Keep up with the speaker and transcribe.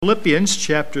Philippians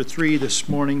chapter 3 this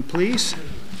morning, please.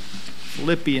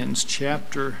 Philippians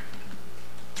chapter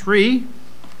 3.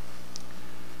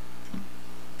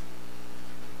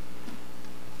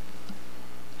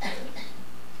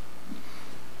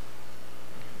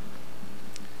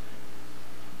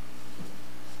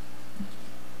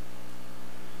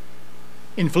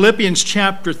 In Philippians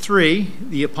chapter 3,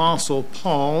 the Apostle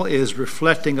Paul is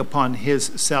reflecting upon his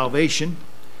salvation.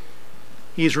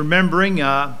 He's remembering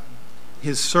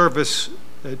his service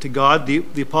to God.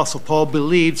 The Apostle Paul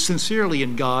believed sincerely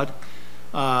in God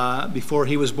before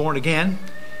he was born again,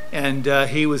 and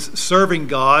he was serving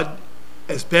God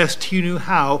as best he knew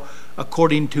how,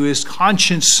 according to his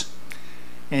conscience.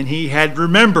 And he had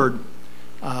remembered,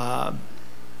 might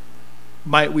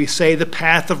we say, the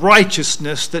path of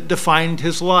righteousness that defined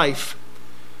his life.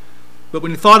 But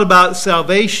when he thought about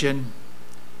salvation,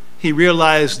 he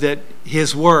realized that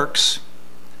his works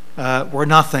were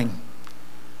nothing.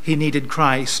 He needed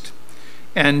Christ.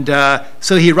 And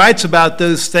so he writes about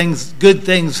those things, good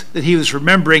things that he was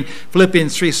remembering,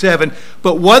 Philippians 3:7.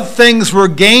 But what things were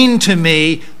gained to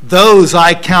me, those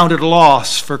I counted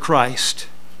loss for Christ.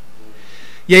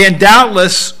 Yea, and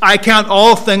doubtless I count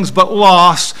all things but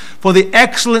loss for the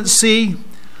excellency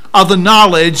of the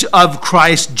knowledge of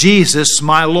Christ Jesus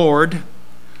my Lord,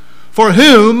 for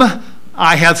whom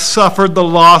I have suffered the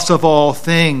loss of all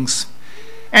things,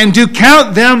 and do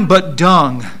count them but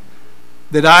dung,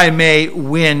 that I may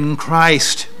win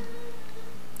Christ,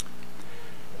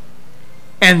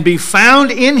 and be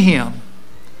found in him,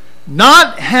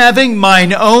 not having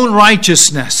mine own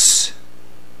righteousness,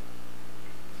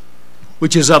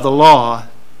 which is of the law,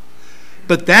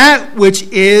 but that which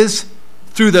is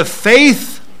through the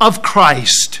faith of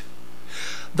Christ,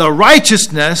 the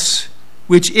righteousness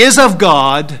which is of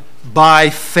God by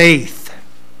faith,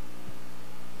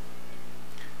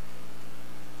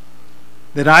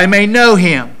 that I may know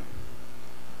him,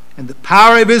 and the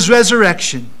power of his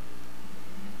resurrection,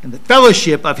 and the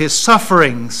fellowship of his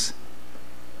sufferings,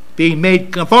 being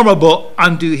made conformable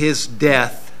unto his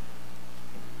death.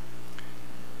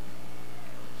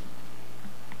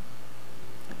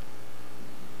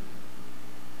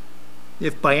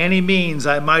 If by any means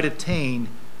I might attain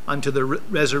unto the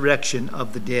resurrection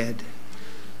of the dead.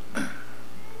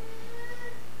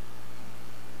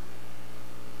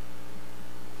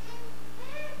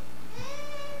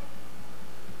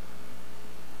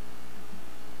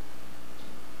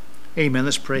 Amen.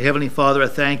 Let's pray. Heavenly Father, I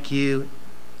thank you.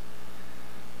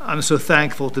 I'm so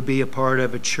thankful to be a part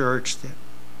of a church that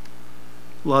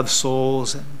loves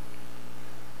souls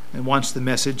and wants the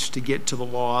message to get to the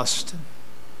lost.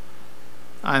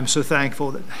 I'm so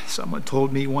thankful that someone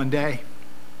told me one day,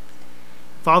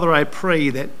 Father, I pray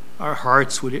that our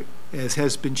hearts would, as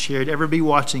has been shared, ever be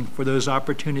watching for those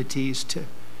opportunities to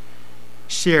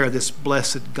share this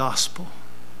blessed gospel.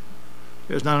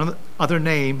 There's none other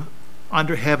name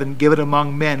under heaven given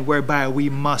among men whereby we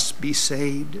must be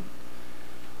saved.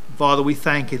 Father, we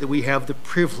thank you that we have the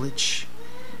privilege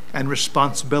and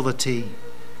responsibility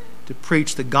to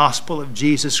preach the gospel of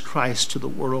Jesus Christ to the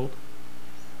world.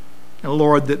 And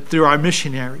Lord, that through our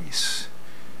missionaries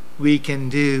we can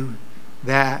do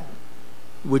that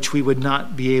which we would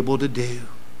not be able to do.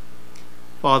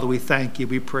 Father, we thank you,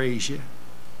 we praise you.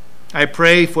 I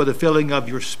pray for the filling of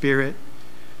your Spirit,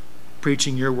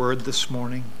 preaching your word this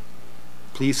morning.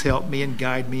 Please help me and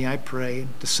guide me, I pray,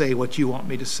 to say what you want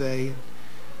me to say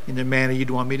in the manner you'd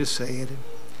want me to say it.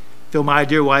 Fill my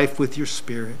dear wife with your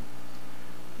Spirit.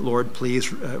 Lord,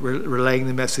 please relaying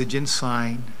the message in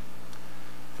sign.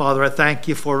 Father, I thank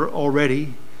you for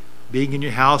already being in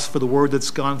your house, for the word that's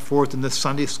gone forth in the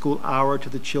Sunday school hour to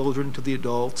the children, to the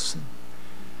adults.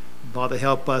 Father,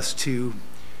 help us to,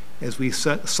 as we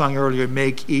sung earlier,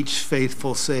 make each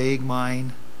faithful saying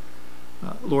mine.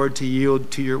 Lord, to yield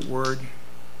to your word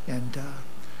and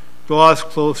draw us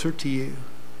closer to you.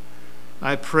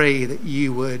 I pray that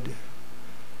you would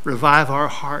revive our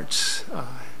hearts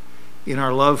in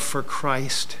our love for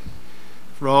Christ,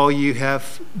 for all you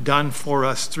have done for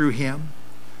us through him.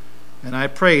 And I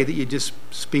pray that you just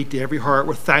speak to every heart.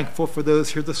 We're thankful for those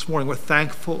here this morning. We're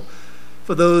thankful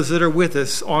for those that are with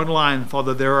us online.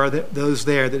 Father, there are those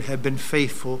there that have been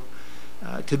faithful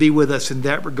to be with us in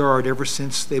that regard ever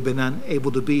since they've been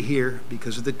unable to be here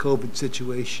because of the COVID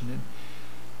situation and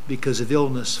because of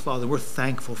illness. Father, we're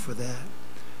thankful for that,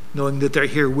 knowing that they're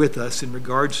here with us in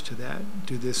regards to that,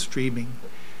 to this streaming.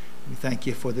 We thank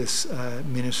you for this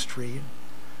ministry.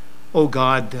 Oh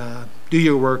God, do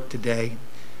your work today.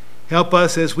 Help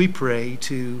us as we pray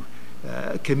to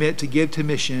commit to give to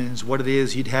missions what it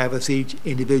is you'd have us each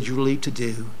individually to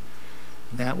do.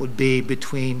 And that would be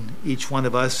between each one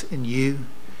of us and you.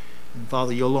 And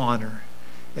Father, you'll honor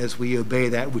as we obey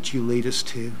that which you lead us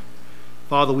to.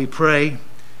 Father, we pray.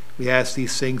 We ask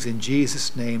these things in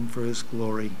Jesus' name for his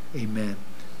glory. Amen.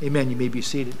 Amen. You may be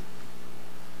seated.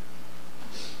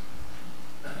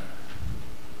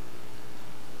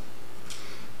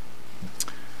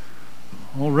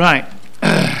 All right.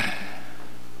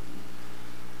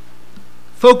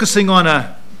 Focusing on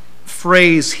a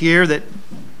phrase here that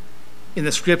in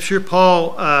the scripture,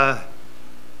 Paul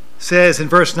says in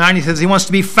verse 9, he says he wants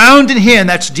to be found in him,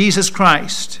 that's Jesus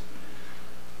Christ,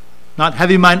 not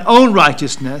having mine own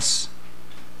righteousness,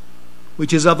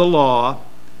 which is of the law,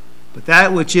 but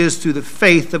that which is through the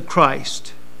faith of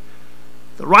Christ,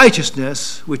 the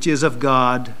righteousness which is of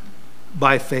God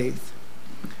by faith.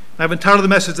 I've entitled the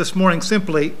message this morning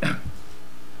simply,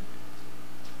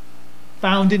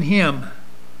 Found in Him.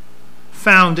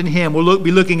 Found in Him. We'll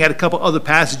be looking at a couple other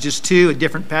passages too, a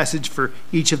different passage for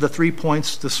each of the 3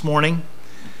 points this morning.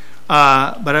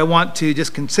 But I want to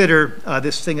just consider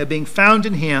this thing of being found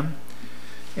in Him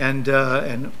and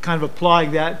kind of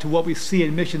applying that to what we see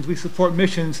in missions. We support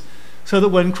missions so that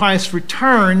when Christ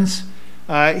returns,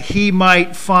 He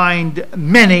might find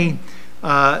many,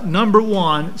 number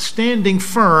one, standing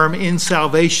firm in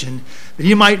salvation. That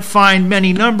He might find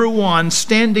many, number one,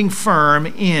 standing firm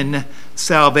in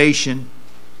salvation.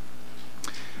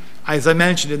 As I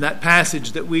mentioned in that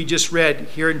passage that we just read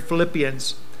here in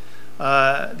Philippians,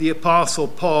 the Apostle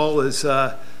Paul is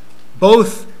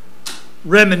both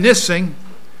reminiscing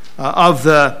of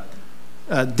the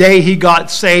day he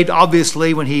got saved,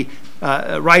 obviously, when he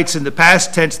writes in the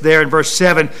past tense there in verse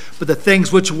 7, but the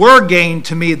things which were gained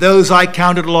to me, those I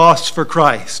counted loss for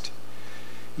Christ.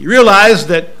 He realized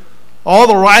that all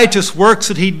the righteous works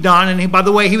that he'd done, and by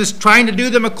the way, he was trying to do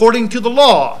them according to the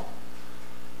law.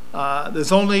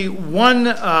 There's only one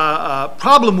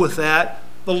problem with that.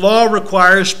 The law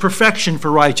requires perfection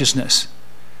for righteousness.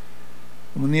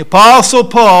 And when the Apostle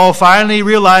Paul finally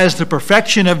realized the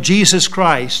perfection of Jesus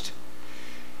Christ,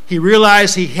 he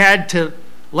realized he had to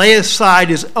lay aside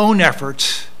his own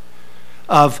efforts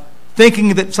of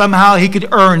thinking that somehow he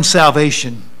could earn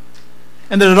salvation,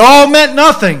 and that it all meant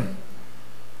nothing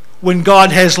when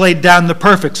God has laid down the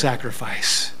perfect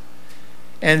sacrifice,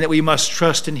 and that we must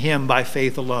trust in Him by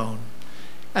faith alone.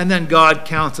 And then God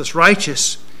counts us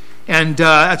righteous. And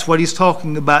that's what he's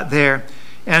talking about there.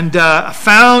 And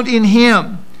found in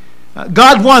Him.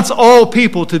 God wants all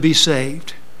people to be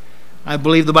saved. I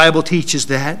believe the Bible teaches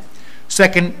that.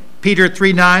 2 Peter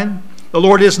 3:9, the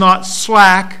Lord is not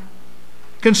slack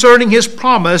concerning His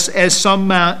promise, as some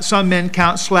men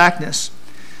count slackness,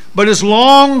 but is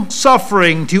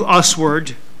long-suffering to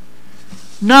usward,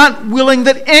 not willing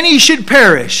that any should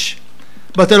perish,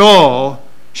 but that all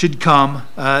should come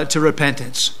to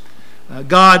repentance.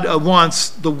 God wants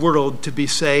the world to be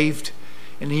saved,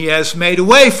 and He has made a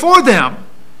way for them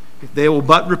if they will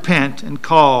but repent and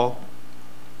call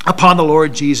upon the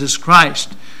Lord Jesus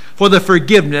Christ for the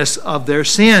forgiveness of their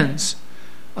sins.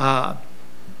 God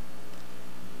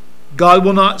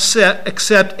will not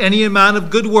accept any amount of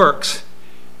good works,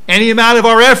 any amount of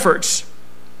our efforts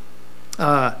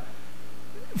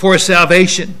for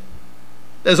salvation.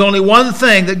 There's only one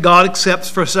thing that God accepts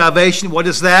for salvation. What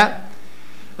is that?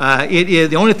 It is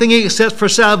the only thing He accepts for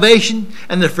salvation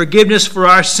and the forgiveness for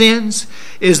our sins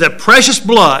is the precious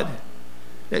blood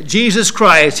that Jesus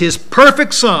Christ, His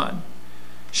perfect Son,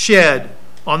 shed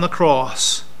on the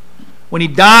cross when He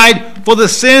died for the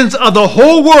sins of the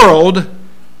whole world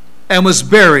and was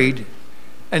buried,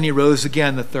 and He rose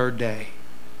again the third day.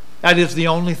 That is the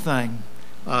only thing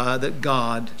that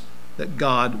God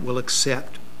will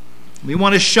accept. We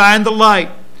want to shine the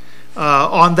light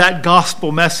on that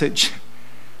gospel message.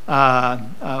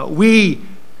 We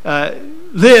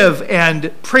live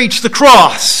and preach the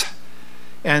cross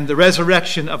and the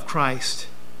resurrection of Christ.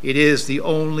 It is the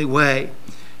only way.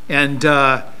 And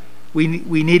we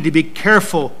need to be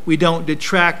careful we don't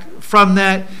detract from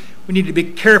that. We need to be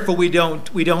careful we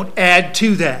don't add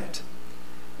to that.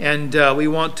 And we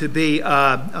want to be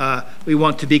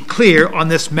clear on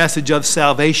this message of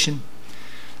salvation.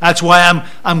 That's why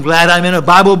I'm glad I'm in a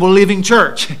Bible-believing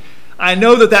church. I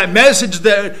know that message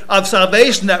of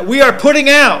salvation that we are putting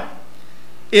out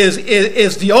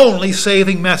is the only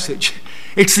saving message.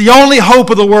 It's the only hope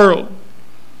of the world.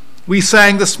 We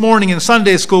sang this morning in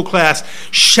Sunday school class,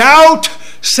 "Shout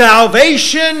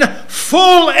salvation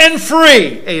full and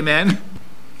free." Amen.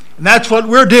 And that's what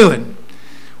we're doing.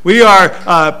 We are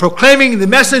proclaiming the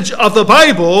message of the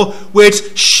Bible,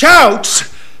 which shouts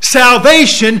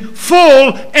salvation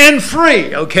full and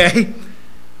free, okay?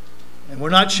 And we're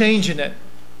not changing it.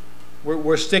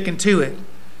 We're sticking to it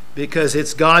because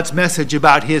it's God's message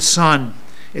about His Son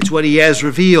It's what he has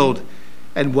revealed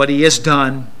and what he has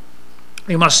done.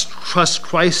 We must trust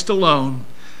Christ alone.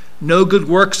 No good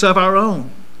works of our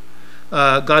own.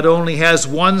 God only has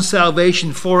one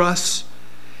salvation for us,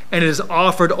 and it is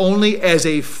offered only as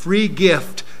a free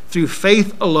gift through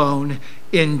faith alone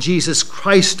in Jesus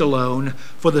Christ alone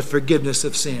for the forgiveness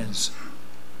of sins.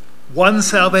 One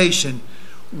salvation,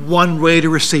 one way to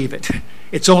receive it.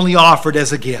 It's only offered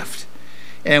as a gift.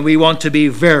 And we want to be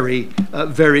very,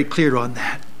 very clear on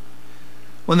that.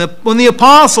 When the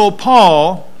Apostle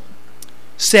Paul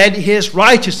said his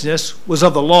righteousness was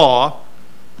of the law,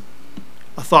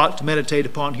 a thought to meditate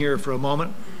upon here for a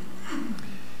moment,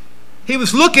 he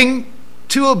was looking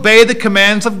to obey the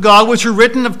commands of God, which are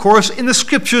written, of course, in the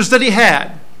scriptures that he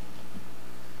had.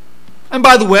 And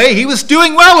by the way, he was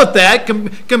doing well at that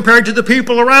compared to the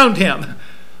people around him.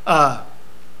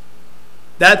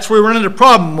 That's where we run into a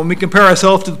problem when we compare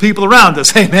ourselves to the people around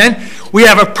us. Amen? We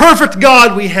have a perfect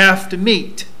God we have to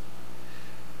meet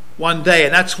one day.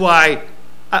 And that's why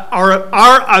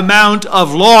our amount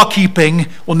of law keeping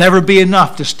will never be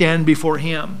enough to stand before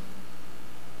him.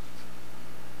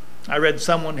 I read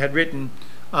someone had written,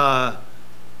 the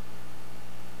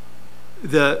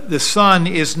sun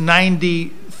is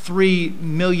 93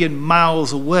 million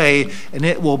miles away, and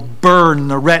it will burn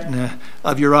the retina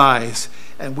of your eyes.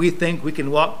 And we think we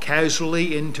can walk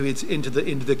casually into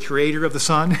the creator of the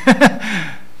sun?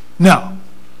 No.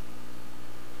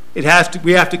 We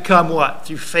have to come what?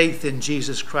 Through faith in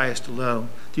Jesus Christ alone,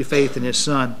 through faith in his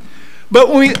Son. But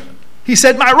he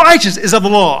said, my righteousness is of the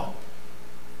law.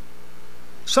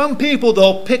 Some people,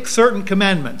 they'll pick certain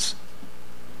commandments.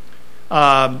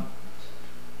 If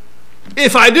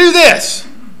I do this,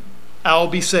 I'll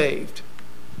be saved.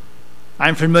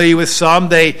 I'm familiar with some.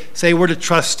 They say we're to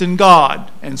trust in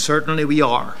God, and certainly we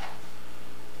are.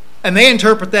 And they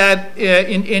interpret that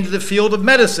into the field of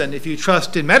medicine. If you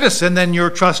trust in medicine, then you're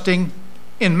trusting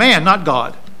in man, not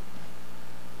God.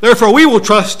 Therefore, we will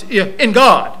trust in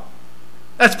God.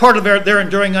 That's part of their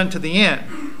enduring unto the end.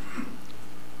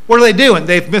 What are they doing?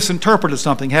 They've misinterpreted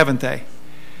something, haven't they?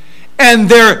 And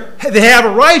they have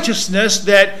a righteousness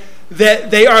that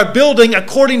they are building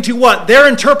according to what? Their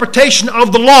interpretation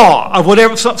of the law, of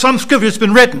whatever some scripture has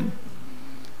been written.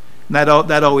 And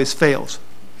that always fails.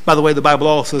 By the way, the Bible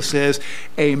also says,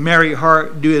 a merry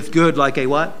heart doeth good like a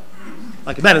what?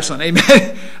 Like a medicine.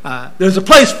 Amen. There's a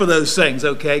place for those things,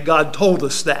 okay? God told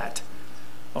us that.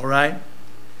 All right?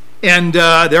 And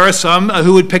there are some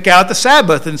who would pick out the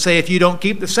Sabbath and say, if you don't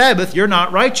keep the Sabbath, you're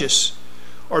not righteous.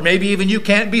 Or maybe even you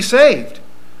can't be saved.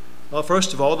 Well,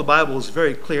 first of all, the Bible is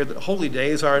very clear that holy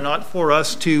days are not for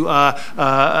us to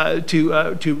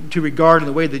regard in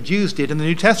the way the Jews did in the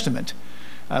New Testament.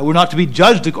 We're not to be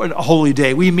judged according to a holy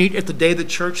day. We meet at the day the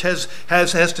church has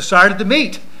decided to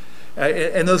meet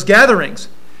in those gatherings.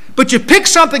 But you pick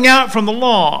something out from the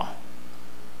law.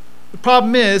 The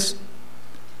problem is,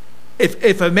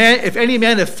 if any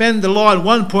man offend the law at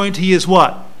one point, he is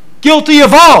what? Guilty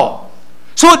of all.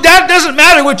 So that doesn't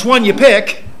matter which one you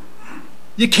pick.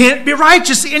 You can't be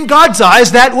righteous in God's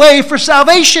eyes that way for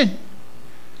salvation.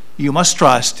 You must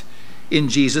trust in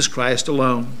Jesus Christ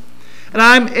alone. And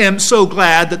I am so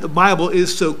glad that the Bible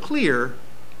is so clear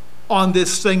on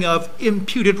this thing of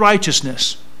imputed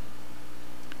righteousness.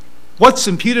 What's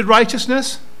imputed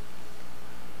righteousness?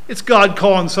 It's God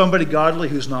calling somebody godly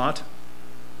who's not.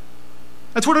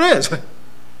 That's what it is.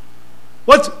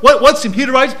 What's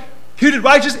imputed righteousness? Imputed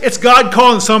righteousness, it's God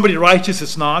calling somebody righteous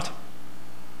it's not.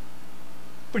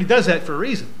 But he does that for a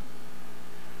reason.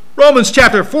 Romans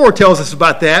chapter 4 tells us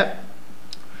about that.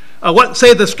 What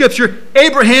saith the scripture?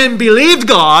 Abraham believed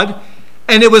God,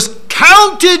 and it was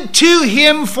counted to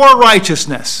him for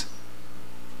righteousness.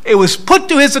 It was put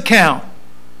to his account.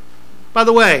 By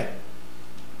the way,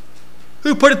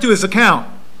 who put it to his account?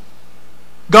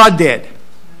 God did.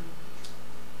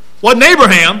 Wasn't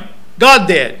Abraham, God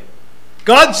did.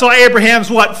 God saw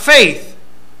Abraham's what? Faith.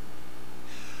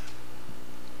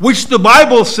 Which the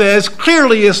Bible says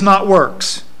clearly is not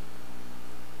works.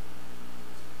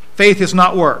 Faith is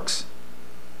not works.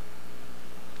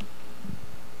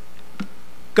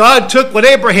 God took what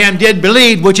Abraham did,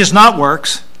 believed, which is not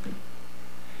works,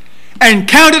 and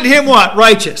counted him what?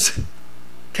 Righteous.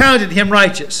 Counted him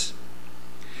righteous.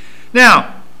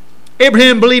 Now,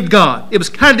 Abraham believed God. It was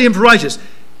counted to him for righteous.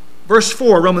 Verse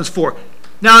 4, Romans 4.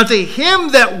 Now to him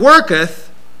that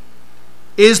worketh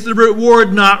is the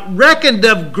reward not reckoned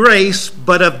of grace,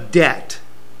 but of debt.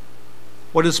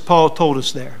 What has Paul told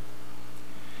us there?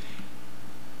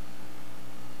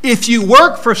 If you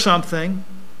work for something,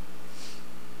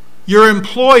 your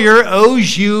employer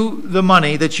owes you the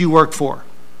money that you worked for.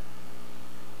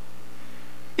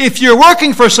 If you're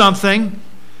working for something,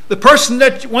 the person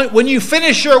that, when you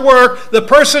finish your work, the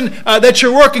person that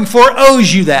you're working for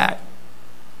owes you that.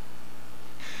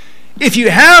 If you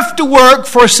have to work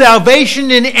for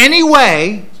salvation in any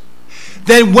way,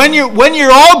 then when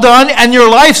you're all done and your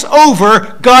life's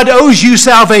over, God owes you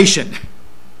salvation.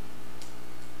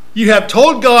 You have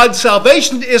told God,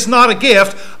 salvation is not a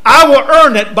gift. I will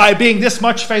earn it by being this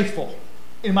much faithful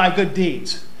in my good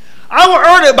deeds. I will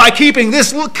earn it by keeping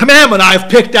this little commandment I've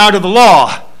picked out of the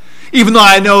law, even though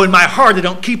I know in my heart I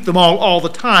don't keep them all the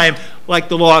time like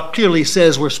the law clearly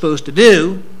says we're supposed to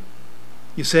do.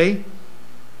 You see?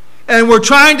 And we're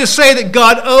trying to say that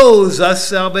God owes us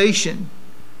salvation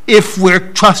if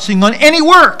we're trusting on any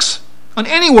works. On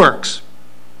any works.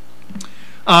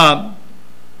 I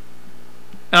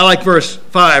like verse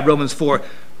 5, Romans 4.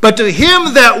 But to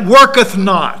him that worketh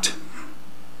not.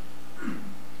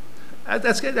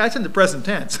 That's in the present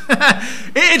tense.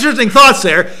 Interesting thoughts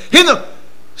there.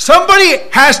 Somebody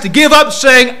has to give up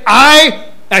saying,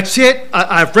 that's it.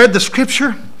 I've read the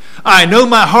scripture. I know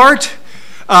my heart.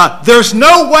 There's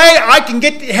no way I can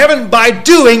get to heaven by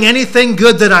doing anything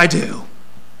good that I do.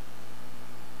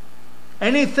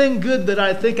 Anything good that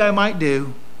I think I might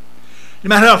do. No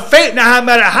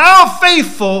matter how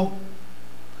faithful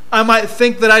I might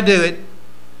think that I do it,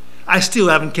 I still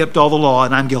haven't kept all the law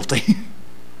and I'm guilty.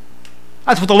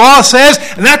 That's what the law says,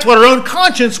 and that's what our own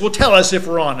conscience will tell us if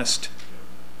we're honest.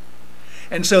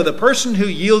 And so the person who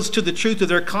yields to the truth of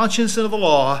their conscience and of the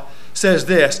law says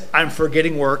this, I'm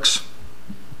forgetting works.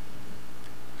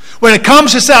 When it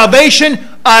comes to salvation,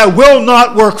 I will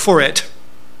not work for it.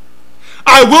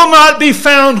 I will not be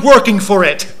found working for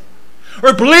it.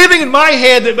 Or believing in my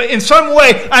head that in some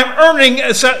way I'm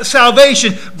earning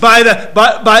salvation by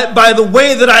the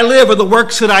way that I live or the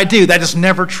works that I do. That is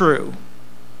never true.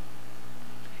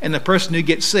 And the person who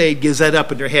gets saved gives that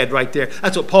up in their head right there.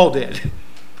 That's what Paul did.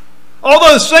 All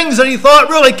those things that he thought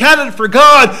really counted for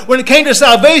God, when it came to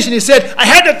salvation, he said, I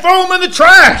had to throw them in the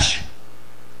trash.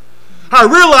 I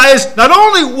realized not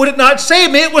only would it not save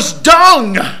me, it was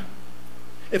dung.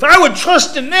 If I would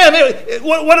trust in them,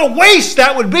 what a waste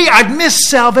that would be. I'd miss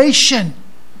salvation.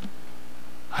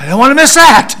 I don't want to miss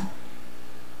that.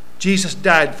 Jesus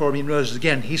died for me and rose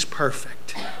again. He's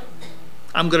perfect.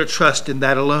 I'm going to trust in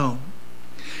that alone.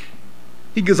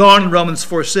 He goes on in Romans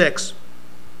 4:6.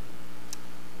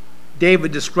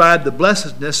 David described the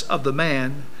blessedness of the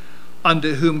man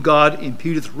unto whom God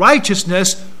imputeth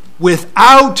righteousness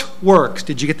without works.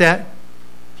 Did you get that?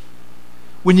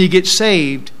 When you get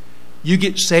saved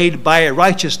by a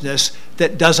righteousness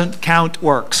that doesn't count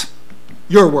works.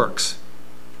 Your works.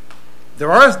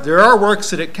 There are works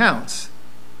that it counts.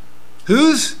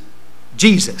 Whose?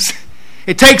 Jesus.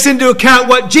 It takes into account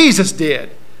what Jesus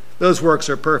did. Those works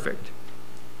are perfect.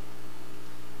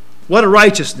 What a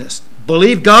righteousness.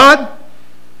 Believe God.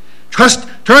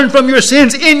 Turn from your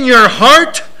sins in your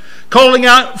heart. Calling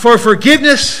out for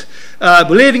forgiveness.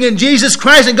 Believing in Jesus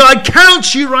Christ. And God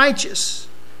counts you righteous.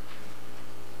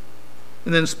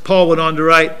 And then Paul went on to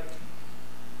write,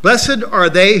 blessed are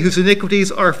they whose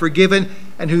iniquities are forgiven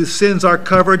and whose sins are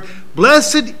covered.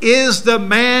 Blessed is the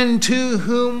man to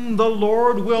whom the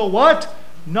Lord will what?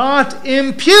 Not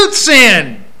impute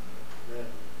sin.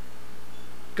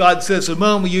 God says, the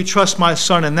moment you trust my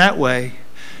Son in that way,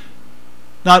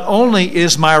 not only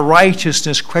is my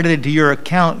righteousness credited to your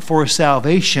account for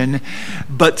salvation,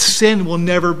 but sin will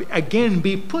never again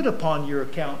be put upon your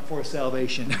account for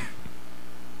salvation.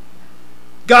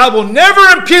 God will never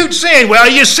impute sin. Well,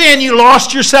 you sin, you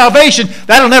lost your salvation.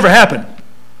 That'll never happen.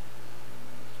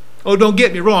 Oh, don't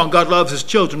get me wrong. God loves his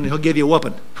children and he'll give you a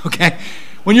whooping. Okay?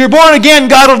 When you're born again,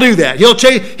 God will do that.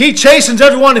 He chastens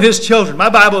every one of his children. My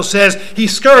Bible says he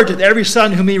scourgeth every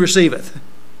son whom he receiveth.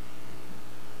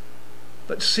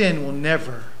 But sin will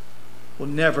never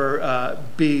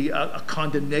be a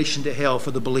condemnation to hell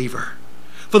for the believer.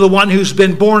 For the one who's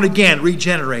been born again,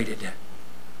 regenerated.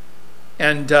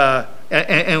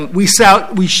 And we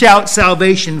shout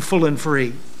salvation full and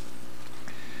free.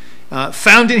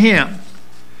 Found in him.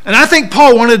 And I think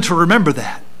Paul wanted to remember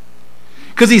that.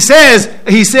 Because he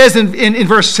says in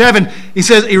verse 7,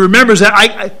 he remembers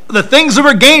that the things that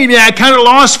were gained me, I kind of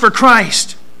lost for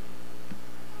Christ.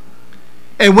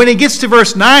 And when he gets to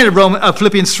verse 9 of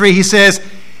Philippians 3, he says,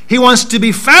 he wants to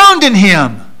be found in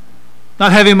him,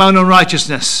 not having mine own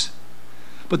righteousness,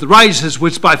 but the righteousness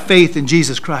which is by faith in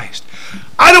Jesus Christ.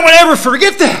 I don't want to ever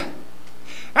forget that.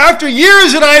 After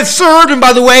years that I had served, and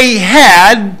by the way he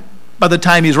had, by the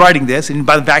time he's writing this, and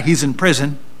by the fact he's in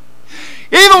prison,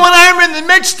 Even when I'm in the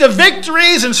midst of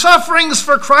victories and sufferings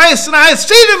for Christ and I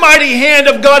see the mighty hand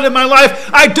of God in my life,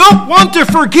 I don't want to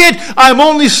forget I'm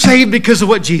only saved because of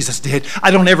what Jesus did.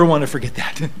 I don't ever want to forget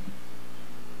that.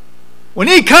 When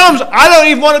he comes, I don't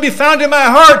even want to be found in my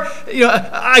heart.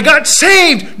 I got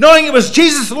saved knowing it was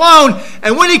Jesus alone.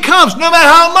 And when he comes, no matter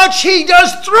how much he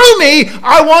does through me,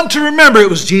 I want to remember it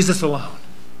was Jesus alone.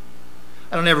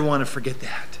 I don't ever want to forget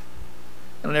that.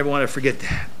 I don't ever want to forget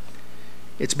that.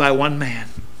 It's by one man.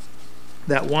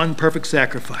 That one perfect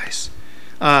sacrifice.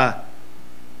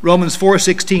 Romans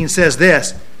 4:16 says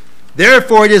this,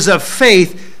 therefore it is of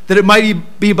faith that it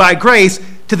might be by grace,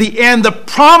 to the end the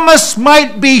promise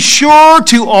might be sure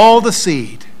to all the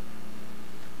seed.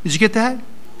 Did you get that?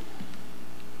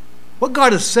 What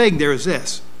God is saying there is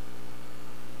this.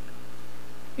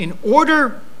 In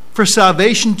order for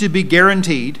salvation to be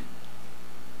guaranteed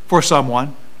for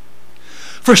someone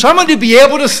to be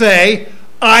able to say,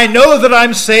 I know that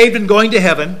I'm saved and going to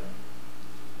heaven,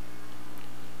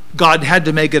 God had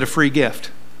to make it a free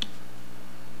gift.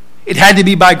 It had to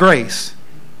be by grace.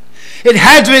 It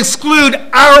had to exclude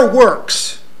our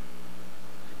works,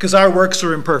 because our works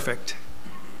are imperfect.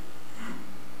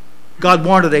 God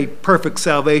wanted a perfect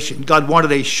salvation. God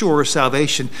wanted a sure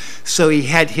salvation. So he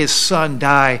had his Son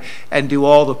die and do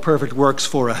all the perfect works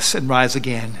for us and rise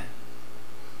again.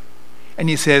 And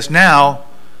he says, now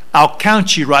I'll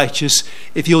count you righteous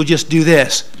if you'll just do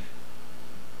this.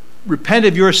 Repent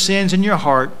of your sins in your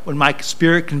heart when my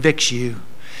Spirit convicts you,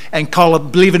 and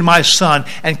believe in my Son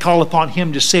and call upon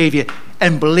him to save you,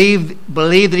 and believe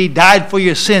that he died for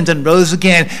your sins and rose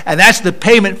again, and that's the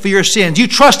payment for your sins. You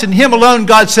trust in him alone,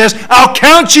 God says, I'll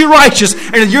count you righteous,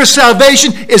 and your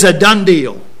salvation is a done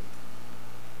deal.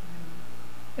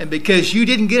 And because you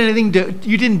didn't do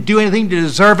anything to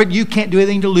deserve it, you can't do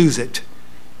anything to lose it.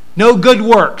 No good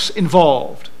works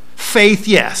involved. Faith,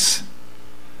 yes.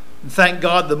 And thank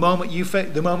God, the moment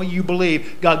you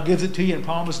believe, God gives it to you and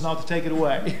promises not to take it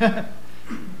away.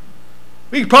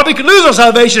 We probably could lose our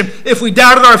salvation if we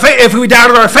doubted our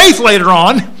faith later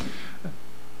on.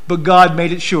 But God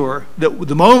made it sure that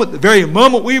the very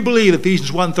moment we believe,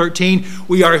 Ephesians 1:13,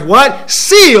 we are what?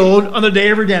 Sealed on the day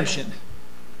of redemption.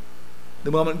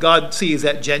 The moment God sees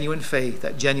that genuine faith,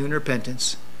 that genuine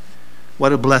repentance,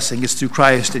 what a blessing. It's through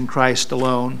Christ and Christ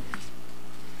alone.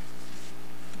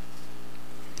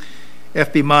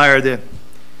 F.B. Meyer, the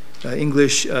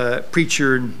English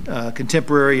preacher and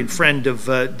contemporary and friend of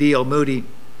D.L. Moody,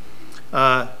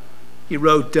 he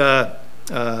wrote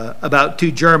about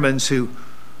two Germans who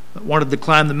wanted to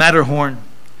climb the Matterhorn.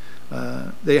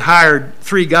 They hired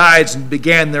 3 guides and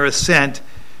began their ascent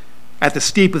at the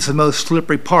steepest and most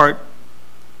slippery part.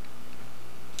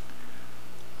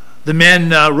 The men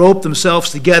roped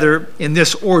themselves together in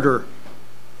this order: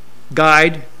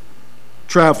 guide,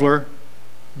 traveler,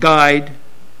 guide,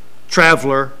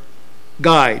 traveler,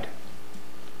 guide.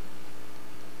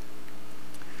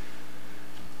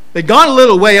 They'd gone a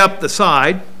little way up the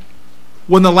side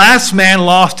when the last man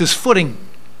lost his footing.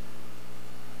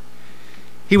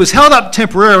 He was held up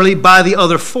temporarily by the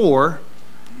other 4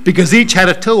 because each had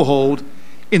a toehold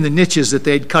in the niches that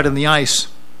they'd cut in the ice.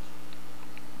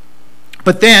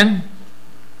 But then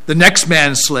the next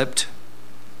man slipped,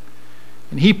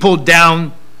 and he pulled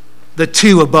down the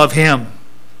 2 above him.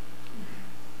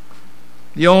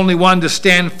 The only one to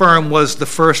stand firm was the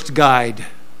first guide,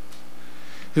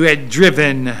 who had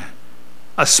driven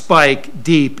a spike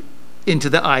deep into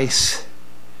the ice.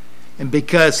 And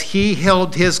because he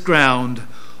held his ground,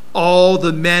 all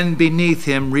the men beneath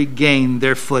him regained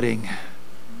their footing.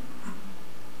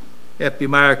 F.B.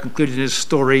 Meyer concluded his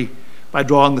story by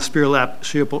drawing the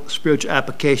spiritual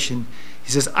application.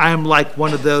 He says, I am like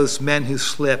one of those men who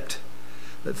slipped,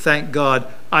 but thank God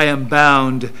I am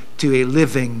bound to a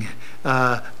living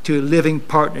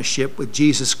partnership with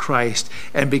Jesus Christ,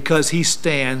 and because he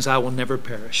stands, I will never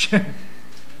perish. And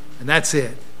that's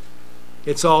it.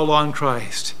 It's all on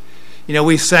Christ.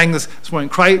 We sang this morning,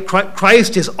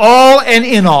 Christ is all and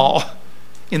in all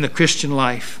in the Christian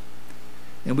life,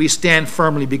 and we stand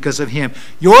firmly because of him.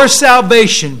 Your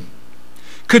salvation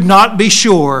could not be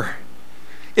sure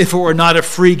if it were not a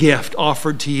free gift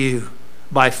offered to you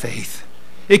by faith.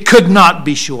 It could not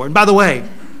be sure. And by the way,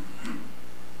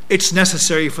 it's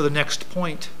necessary for the next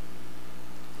point,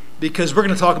 because we're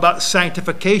going to talk about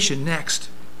sanctification next.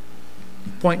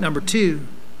 Point number 2.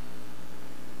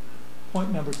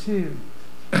 Point number 2.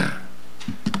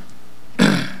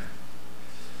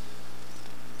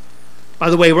 By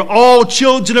the way, we're all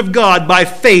children of God by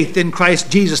faith in Christ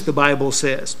Jesus, the Bible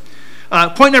says.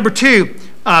 Point number 2,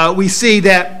 we see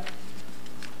that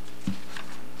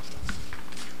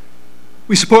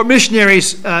We support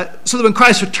missionaries so that when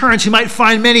Christ returns, he might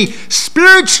find many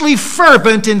spiritually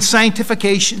fervent in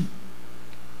sanctification,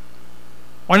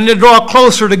 wanting to draw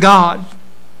closer to God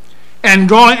and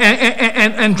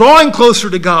drawing closer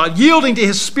to God, yielding to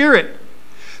his Spirit.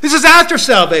 This is after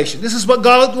salvation. This is what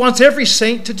God wants every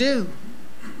saint to do.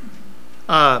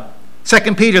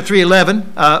 2 Peter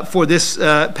 3:11 for this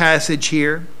passage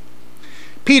here.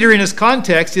 Peter, in his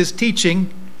context, is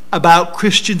teaching about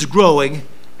Christians growing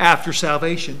after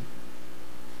salvation.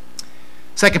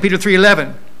 2 Peter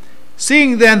 3:11.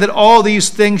 Seeing then that all these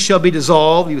things shall be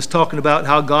dissolved, he was talking about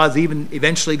how God's even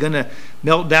eventually going to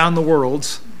melt down the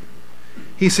worlds.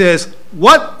 He says,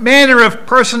 what manner of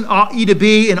person ought ye to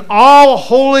be in all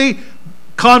holy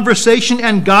conversation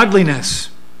and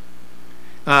godliness?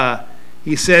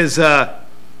 He says,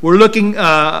 we're looking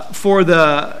for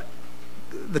the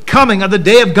coming of the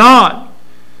day of God.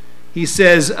 He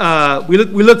says, we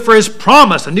look for his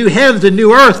promise, a new heavens and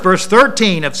new earth, verse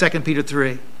 13 of 2 Peter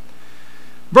 3.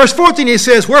 Verse 14, he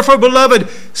says, wherefore, beloved,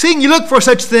 seeing ye look for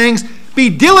such things, be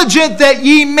diligent that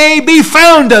ye may be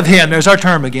found of him. There's our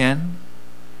term again.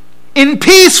 In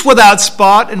peace, without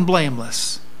spot, and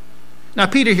blameless. Now,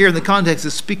 Peter here in the context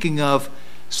is speaking of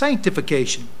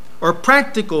sanctification, or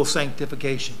practical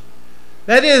sanctification.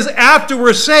 That is, after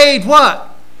we're saved,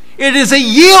 what? It is a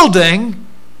yielding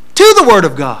to the Word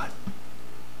of God.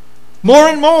 More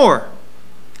and more.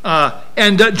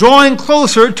 And drawing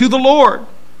closer to the Lord.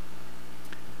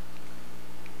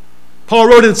 Paul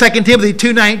wrote in 2 Timothy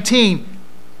 2:19,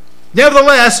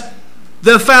 nevertheless,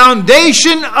 the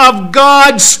foundation of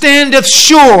God standeth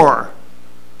sure.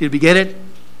 Did we get it?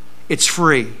 It's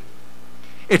free.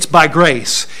 It's by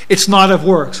grace. It's not of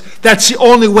works. That's the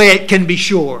only way it can be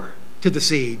sure to the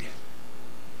seed.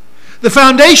 The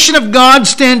foundation of God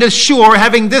standeth sure,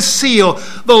 having this seal,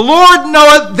 the Lord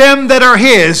knoweth them that are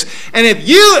his. And if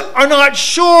you are not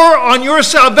sure on your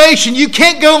salvation, you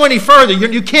can't go any further.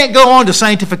 You can't go on to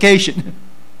sanctification.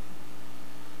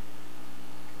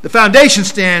 The foundation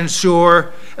stands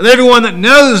sure, and everyone that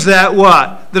knows that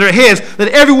what? That are his, that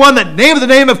everyone that nameth the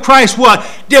name of Christ what?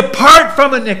 Depart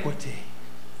from iniquity.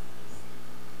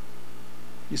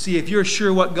 You see, if you're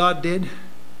sure what God did,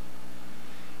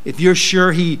 if you're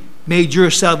sure he made your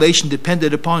salvation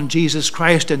dependent upon Jesus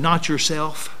Christ and not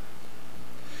yourself,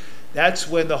 that's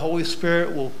when the Holy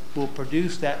Spirit will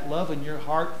produce that love in your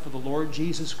heart for the Lord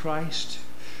Jesus Christ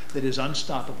that is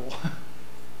unstoppable.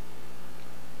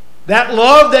 That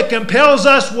love that compels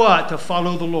us what? To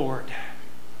follow the Lord.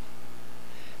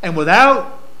 And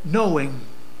without knowing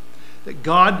that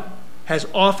God has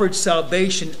offered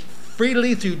salvation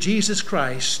freely through Jesus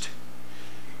Christ,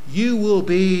 you will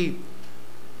be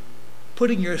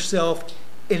putting yourself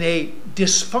in a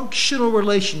dysfunctional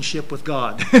relationship with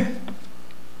God.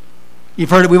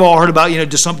 We've all heard about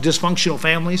dysfunctional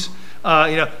families.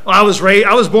 I was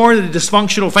born in a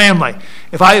dysfunctional family.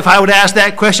 If I would ask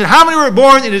that question, how many were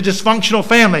born in a dysfunctional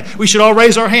family? We should all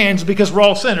raise our hands because we're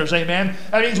all sinners. Amen.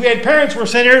 That means we had parents who were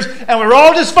sinners and we're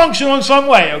all dysfunctional in some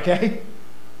way. Okay.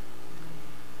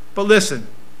 But listen,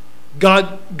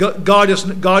 God is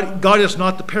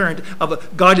not the parent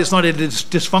of God is not a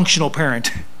dysfunctional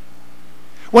parent.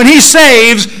 When he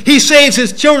saves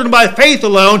his children by faith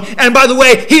alone, and by the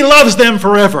way, he loves them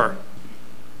forever.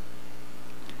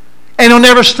 And he'll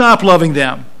never stop loving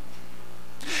them.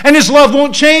 And his love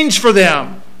won't change for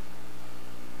them.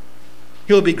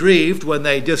 He'll be grieved when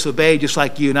they disobey, just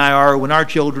like you and I are when our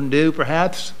children do,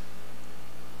 perhaps.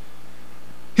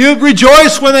 He'll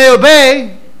rejoice when they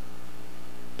obey,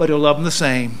 but he'll love them the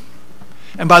same.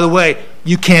 And by the way,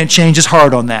 you can't change his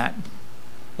heart on that.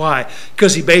 Why?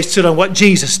 Because he based it on what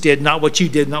Jesus did, not what you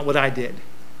did, not what I did.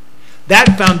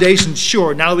 That foundation's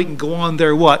sure. Now we can go on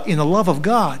there, what? In the love of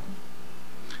God.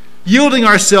 Yielding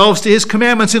ourselves to his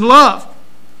commandments in love.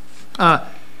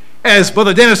 As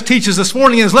Brother Dennis teaches this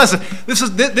morning in his lesson,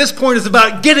 this point is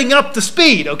about getting up to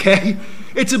speed, okay?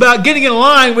 It's about getting in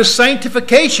line with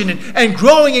sanctification and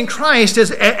growing in Christ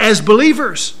as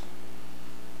believers.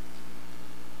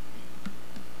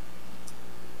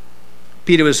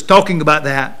 Peter was talking about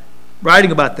that,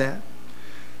 writing about that.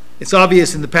 It's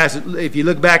obvious in the passage, if you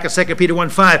look back at 2 Peter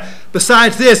 1:5.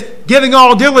 Besides this, giving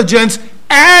all diligence,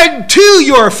 add to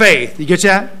your faith. You get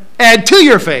that? Add to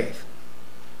your faith.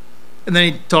 And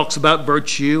then he talks about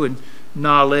virtue and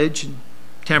knowledge and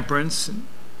temperance and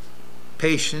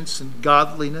patience and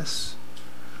godliness,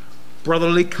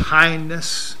 brotherly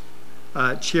kindness,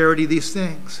 charity, these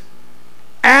things.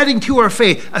 Adding to our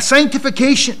faith, a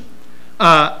sanctification.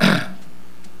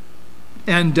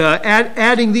 And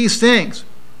adding these things.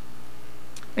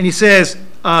 And he says,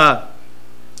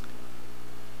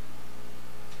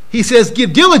 he says,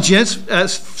 give diligence,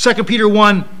 2 Peter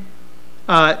 1,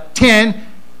 10,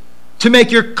 to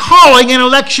make your calling and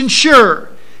election sure.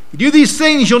 If you do these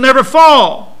things, you'll never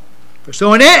fall. For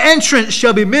so an entrance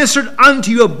shall be ministered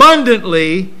unto you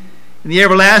abundantly in the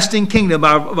everlasting kingdom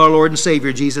of our Lord and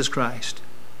Savior, Jesus Christ.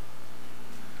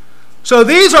 So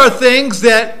these are things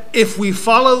that if we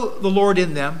follow the Lord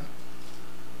in them,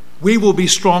 we will be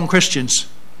strong Christians.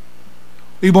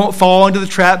 We won't fall into the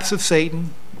traps of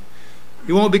Satan.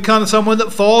 We won't become someone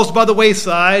that falls by the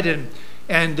wayside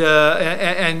and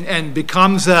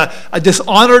becomes a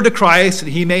dishonor to Christ,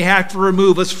 and he may have to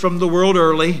remove us from the world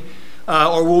early.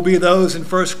 Or we'll be those in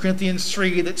 1 Corinthians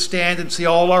 3 that stand and see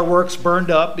all our works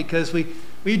burned up because we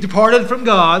departed from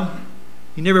God.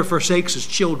 He never forsakes his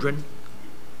children.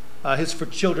 His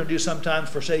children do sometimes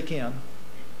forsake him.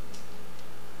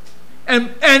 And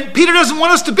Peter doesn't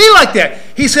want us to be like that.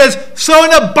 He says, so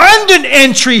an abundant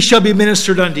entry shall be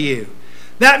ministered unto you.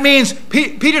 That means,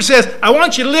 Peter says, I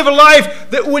want you to live a life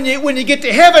that when you get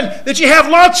to heaven, that you have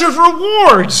lots of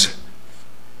rewards.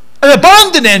 An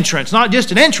abundant entrance, not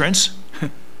just an entrance,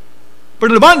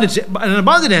 but an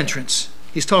abundant entrance.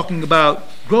 He's talking about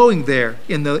growing there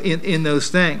in those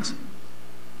things.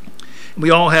 We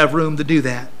all have room to do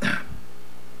that.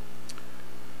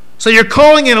 So your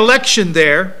calling and election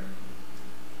there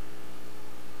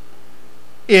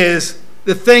is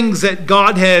the things that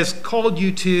God has called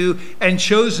you to and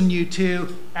chosen you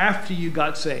to after you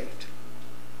got saved.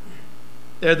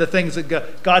 They're the things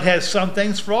that God has some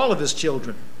things for all of his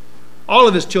children. All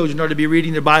of his children are to be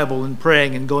reading their Bible and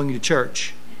praying and going to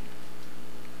church.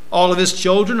 All of his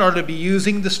children are to be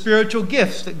using the spiritual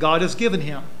gifts that God has given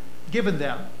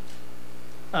them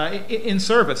in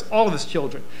service. All of his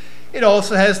children. It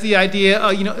also has the idea,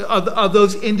 of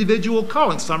those individual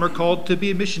callings. Some are called to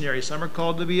be a missionary. Some are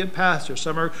called to be a pastor.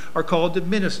 Some are called to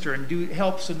minister and do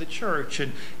helps in the church.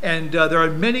 And there are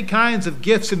many kinds of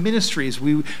gifts and ministries.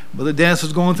 Brother Dennis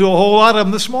was going through a whole lot of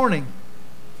them this morning.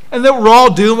 And that we're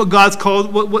all doing what God's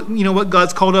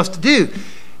called us to do.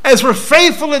 As we're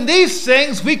faithful in these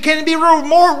things, we can be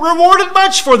rewarded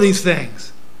much for these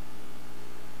things.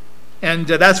 And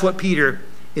that's what Peter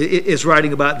is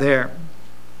writing about there.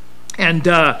 And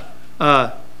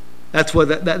that's what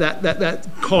that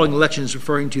calling election is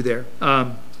referring to there.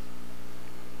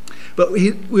 But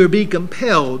we're being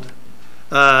compelled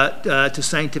to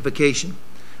sanctification.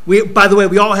 By the way,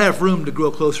 we all have room to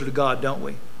grow closer to God, don't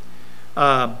we?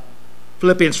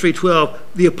 Philippians 3:12,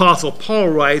 the Apostle Paul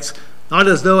writes, not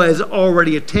as though I has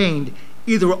already attained,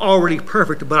 either already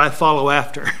perfect, but I follow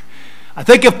after. I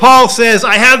think if Paul says,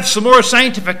 I have some more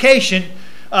sanctification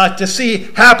to see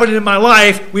happen in my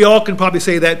life, we all can probably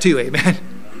say that too, amen?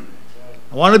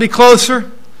 I want to be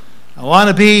closer. I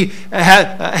want to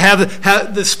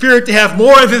have the Spirit to have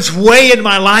more of his way in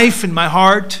my life, in my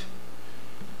heart.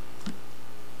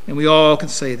 And we all can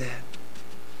say that.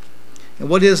 And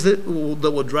what is it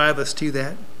that will drive us to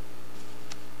that?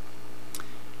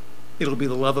 It'll be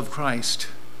the love of Christ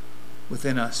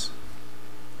within us.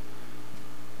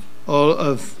 All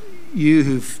of you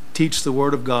who teach the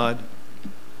Word of God,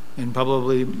 and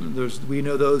probably we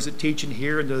know those that teach in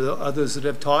here, and there are others that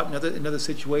have taught in other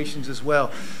situations as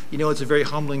well. You know, it's a very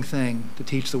humbling thing to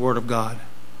teach the Word of God.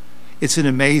 It's an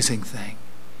amazing thing.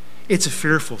 It's a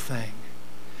fearful thing,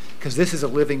 because this is a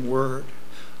living Word.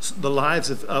 The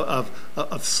lives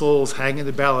of souls hang in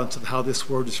the balance of how this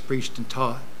Word is preached and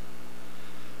taught.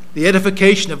 The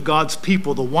edification of God's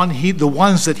people, the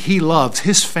ones that he loves,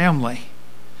 his family,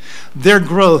 their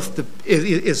growth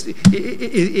is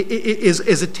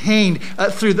attained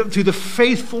through the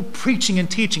faithful preaching and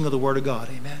teaching of the Word of God.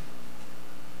 Amen.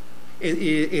 It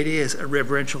is a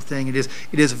reverential thing. It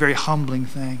is a very humbling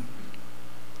thing.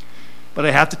 But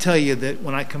I have to tell you that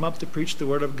when I come up to preach the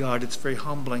Word of God, it's very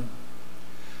humbling.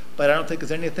 But I don't think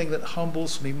there's anything that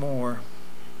humbles me more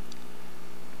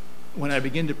when I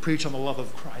begin to preach on the love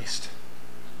of Christ.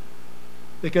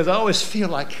 Because I always feel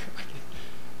like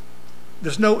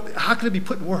how can it be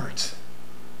put in words?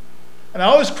 And I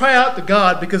always cry out to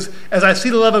God, because as I see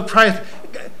the love of Christ,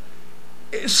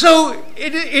 it's so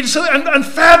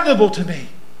unfathomable to me.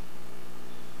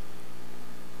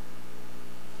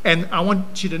 And I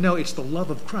want you to know it's the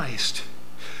love of Christ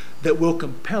that will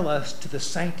compel us to the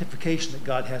sanctification that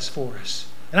God has for us.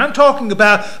 And I'm talking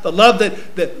about the love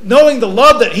that knowing the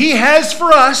love that he has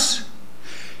for us.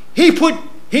 He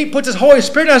puts his Holy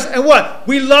Spirit in us, and what?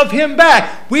 We love him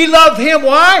back. We love him.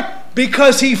 Why?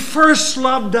 Because he first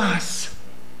loved us.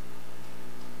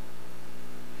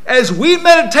 As we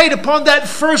meditate upon that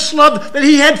first love that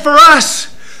he had for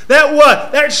us, that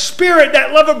what? That Spirit,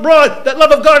 that love of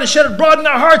God is shed abroad in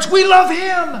our hearts. We love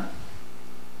him.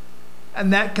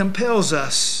 And that compels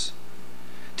us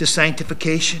to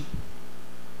sanctification.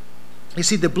 You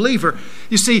see, the believer,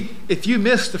 if you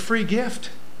miss the free gift,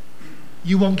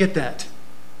 you won't get that.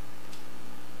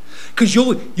 Because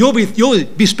you'll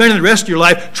be spending the rest of your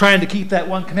life trying to keep that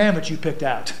one commandment you picked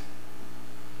out.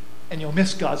 And you'll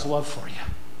miss God's love for you.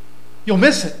 You'll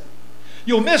miss it.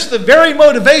 You'll miss the very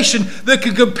motivation that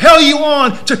can compel you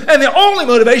on to, and the only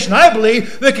motivation, I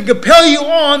believe, that can compel you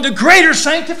on to greater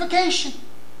sanctification.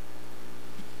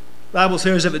 The Bible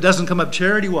says, if it doesn't come of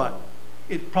charity, what?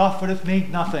 It profiteth me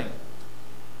nothing.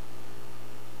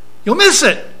 You'll miss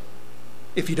it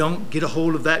if you don't get a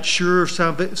hold of that sure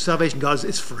salvation. God,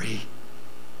 it's free.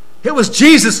 It was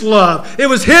Jesus' love. It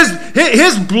was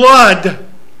His blood.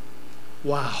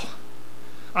 Wow.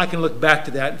 I can look back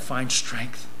to that and find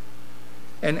strength.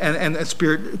 And the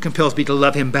Spirit compels me to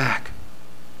love Him back.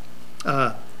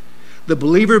 The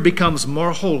believer becomes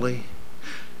more holy,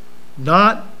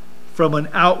 not from an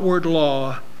outward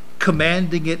law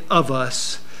commanding it of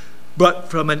us, but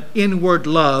from an inward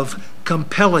love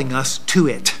compelling us to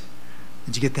it.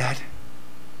 Did you get that?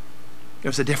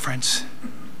 There's a difference.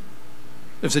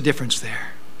 There's a difference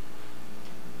there.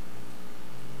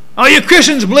 Oh, you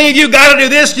Christians believe you got to do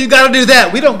this, you got to do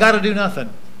that. We don't got to do nothing.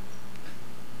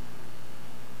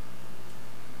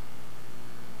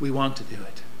 We want to do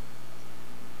it.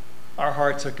 Our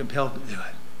hearts are compelled to do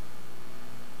it.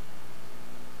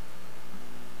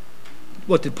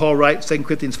 What did Paul write? 2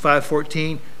 Corinthians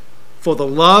 5:14. For the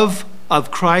love of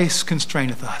Christ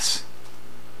constraineth us.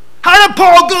 How did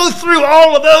Paul go through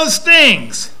all of those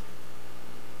things?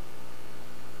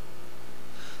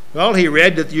 Well, he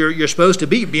read that you're supposed to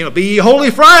be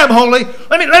holy, for I am holy.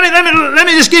 Let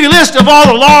me just give you a list of all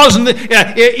the laws in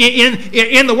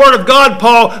the Word of God.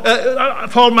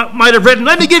 Paul might have written.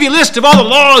 Let me give you a list of all the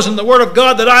laws in the Word of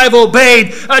God that I have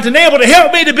obeyed to enable to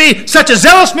help me to be such a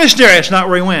zealous missionary. That's not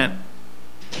where he went.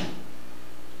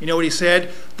 You know what he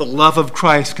said? The love of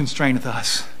Christ constraineth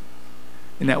us.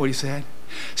 Isn't that what he said?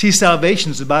 See, salvation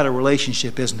is about a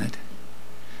relationship, isn't it?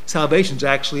 Salvation is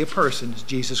actually a person. It's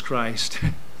Jesus Christ.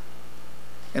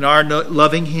 And our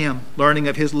loving Him, learning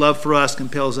of His love for us,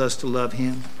 compels us to love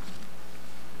Him.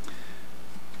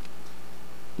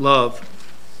 Love.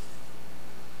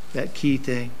 That key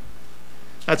thing.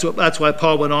 That's why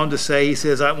Paul went on to say, he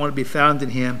says, I want to be found in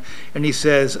Him. And he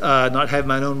says, not have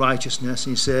mine own righteousness.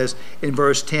 And he says in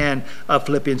verse 10 of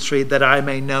Philippians 3, that I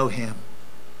may know Him.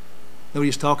 Know what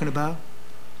he's talking about?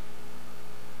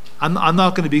 I'm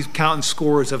not going to be counting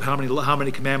scores of how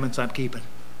many commandments I'm keeping.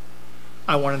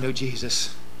 I want to know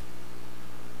Jesus.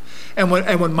 And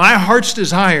when my heart's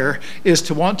desire is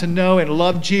to want to know and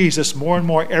love Jesus more and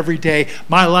more every day,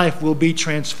 my life will be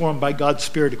transformed by God's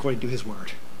Spirit according to His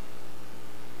Word.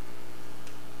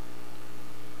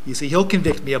 You see, He'll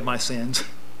convict me of my sins.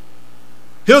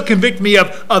 He'll convict me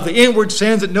of the inward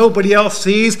sins that nobody else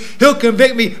sees. He'll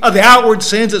convict me of the outward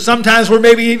sins that sometimes we're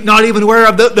maybe not even aware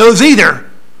of those either.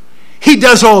 He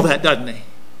does all that, doesn't He?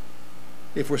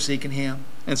 If we're seeking Him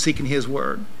and seeking His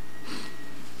Word.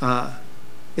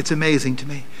 It's amazing to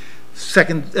me. 2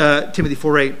 Timothy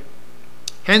 4:8.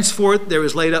 Henceforth there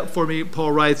is laid up for me,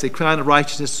 Paul writes, a crown of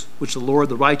righteousness, which the Lord,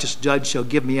 the righteous judge, shall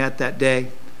give me at that day.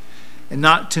 And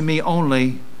not to me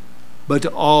only, but to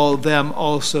all them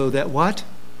also that what?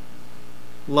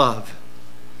 Love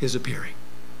His appearing.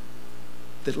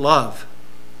 That love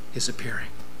His appearing.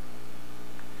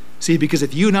 See, because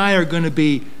if you and I are going to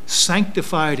be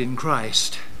sanctified in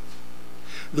Christ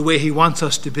the way He wants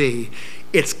us to be,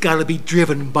 it's got to be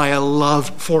driven by a love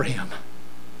for Him,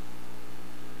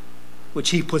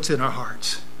 which He puts in our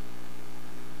hearts.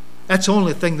 That's the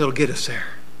only thing that'll get us there.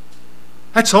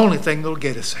 That's the only thing that'll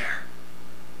get us there.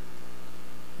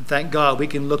 And thank God we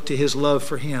can look to His love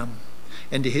for Him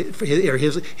and to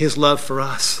His love for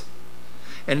us.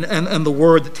 And the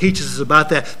Word that teaches us about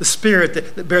that, the Spirit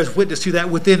that bears witness to that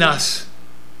within us.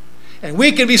 And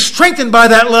we can be strengthened by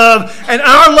that love, and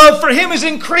our love for Him is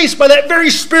increased by that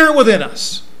very Spirit within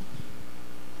us.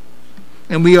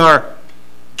 And we are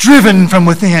driven from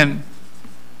within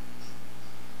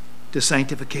to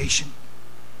sanctification.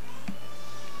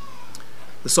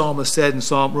 The psalmist said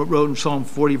wrote in Psalm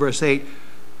 40, verse 8,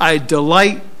 I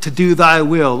delight to do Thy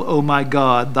will, O my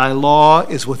God. Thy law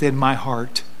is within my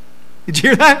heart. Did you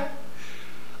hear that?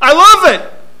 I love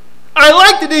it. I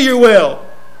like to do Your will.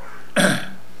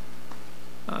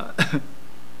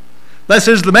 Blessed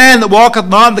is the man that walketh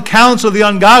not in the counsel of the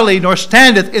ungodly, nor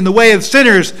standeth in the way of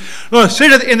sinners, nor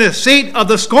sitteth in the seat of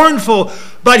the scornful.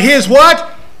 But his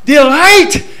what?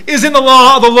 Delight is in the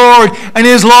law of the Lord, and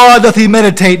His law doth he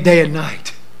meditate day and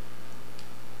night.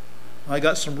 I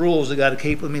got some rules I got to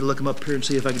keep. Let me look them up here and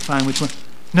see if I can find which one.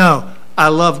 No, I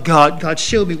love God. God,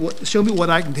 show me what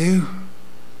I can do.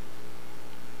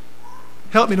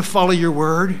 Help me to follow your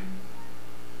word.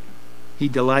 He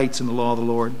delights in the law of the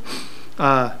Lord.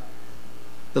 The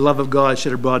love of God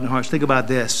should have broadened hearts. Think about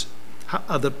this,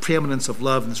 the preeminence of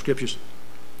love in the Scriptures.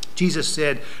 Jesus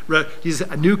said,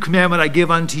 a new commandment I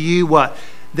give unto you, what?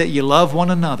 That you love one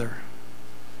another.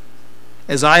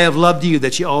 As I have loved you,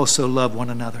 that you also love one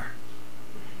another.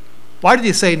 Why did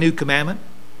he say new commandment?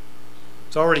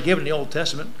 It's already given in the Old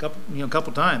Testament a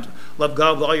couple times. Love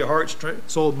God with all your heart,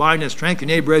 soul, mind, and strength. Your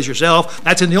neighbor as yourself.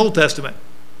 That's in the Old Testament.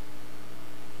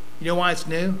 You know why it's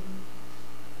new?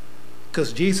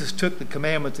 Because Jesus took the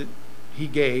commandment that he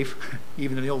gave,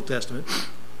 even in the Old Testament,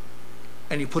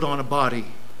 and he put on a body.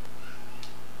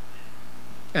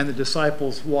 And the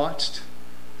disciples watched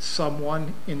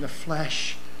someone in the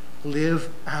flesh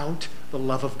live out the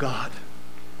love of God.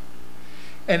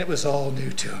 And it was all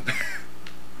new to him.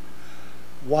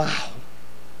 Wow.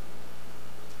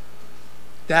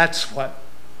 That's what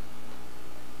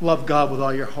love God with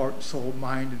all your heart, soul,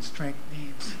 mind, and strength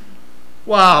means.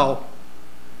 Wow.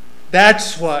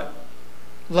 That's what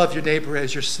love your neighbor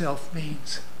as yourself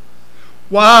means.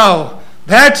 Wow.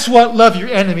 That's what love your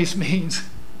enemies means.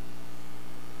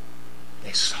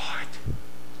 They saw it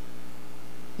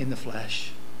in the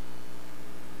flesh.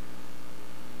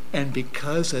 And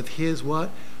because of his what?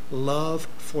 Love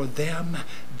for them,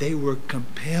 they were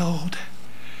compelled,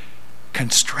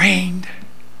 constrained,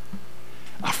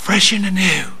 afresh and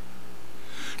anew,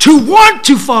 to want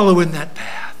to follow in that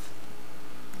path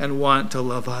and want to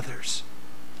love others.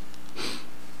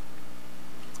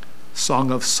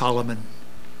 Song of Solomon,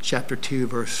 chapter 2,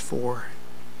 verse 4.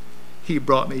 He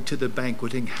brought me to the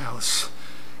banqueting house,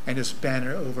 and his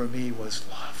banner over me was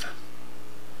love.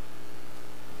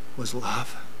 Was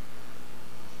love.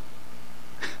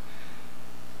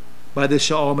 By this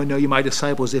shall all men know you my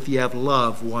disciples, if ye have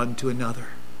love one to another.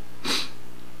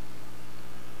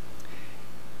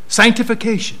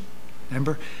 Sanctification.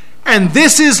 Remember? And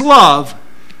this is love,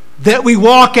 that we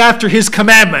walk after his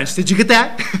commandments. Did you get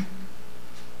that?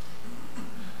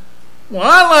 Well,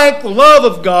 I like the love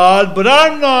of God, but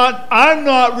I'm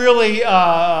not really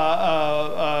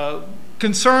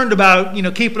concerned about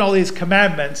keeping all these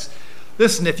commandments.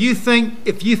 Listen, if you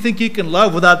think you can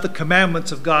love without the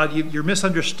commandments of God, you're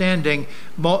misunderstanding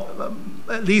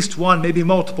at least one, maybe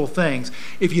multiple things.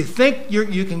 If you think you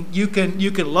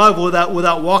can love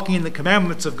without walking in the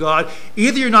commandments of God,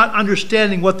 either you're not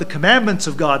understanding what the commandments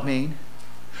of God mean,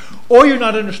 or you're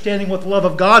not understanding what the love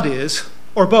of God is,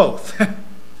 or both.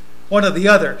 One or the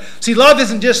other. See, love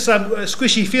isn't just some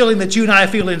squishy feeling that you and I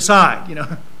feel inside.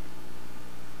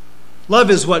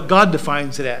 Love is what God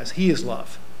defines it as. He is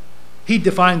love. He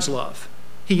defines love.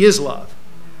 He is love.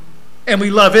 And we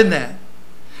love in that.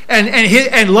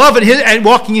 And love and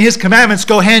walking in his commandments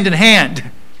go hand in hand.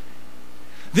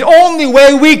 The only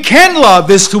way we can love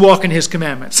is to walk in his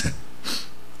commandments.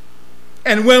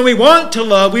 And when we want to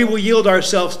love, we will yield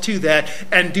ourselves to that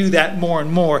and do that more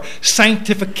and more.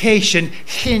 Sanctification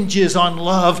hinges on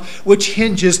love, which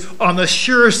hinges on the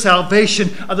sure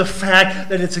salvation of the fact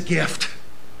that it's a gift.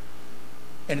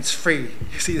 And it's free.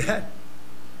 You see that?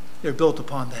 They're built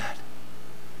upon that.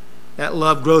 That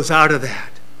love grows out of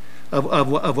that,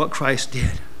 of what Christ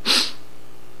did.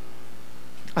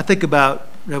 I think about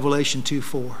Revelation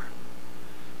 2:4.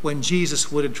 When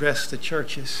Jesus would address the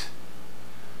churches,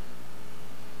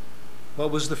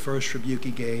 what was the first rebuke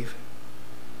he gave?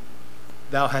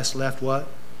 Thou hast left what?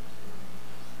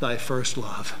 Thy first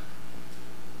love.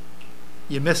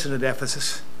 You're missing it,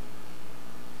 Ephesus.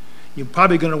 You're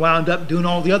probably going to wind up doing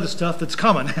all the other stuff that's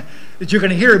coming that you're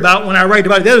going to hear about when I write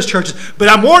about the other churches. But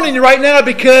I'm warning you right now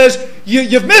because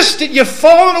you've missed it. You've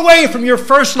fallen away from your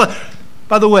first love.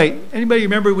 By the way, anybody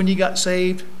remember when you got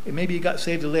saved? And maybe you got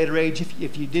saved at a later age.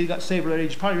 If you did got saved at a later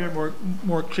age, you probably remember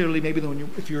more clearly maybe than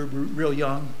if you were real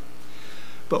young.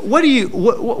 But what is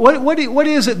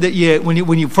it that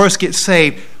when you first get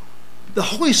saved, the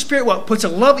Holy Spirit puts a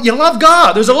love? You love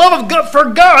God. There's a love of God for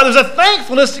God. There's a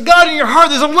thankfulness to God in your heart.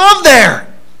 There's a love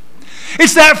there.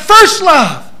 It's that first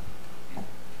love.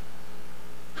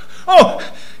 Oh,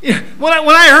 when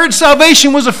I heard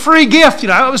salvation was a free gift,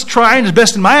 I was trying as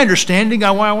best in my understanding.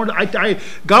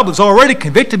 God was already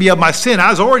convicted me of my sin. I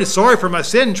was already sorry for my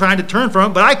sin and trying to turn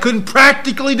from it, but I couldn't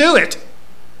practically do it.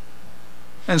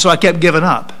 And so I kept giving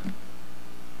up.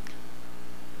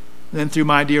 Then through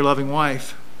my dear loving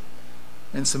wife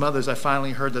and some others, I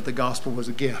finally heard that the gospel was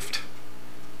a gift.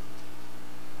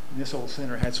 And this old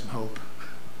sinner had some hope.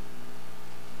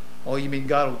 Oh, you mean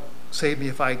God will save me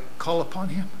if I call upon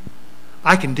him?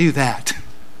 I can do that.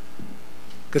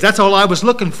 Because that's all I was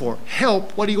looking for.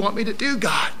 Help. What do you want me to do,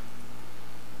 God?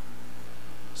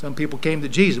 Some people came to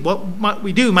Jesus. What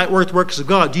we do might work the works of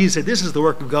God. Jesus said, this is the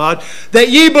work of God, that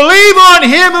ye believe on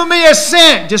him whom he has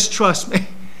sent. Just trust me.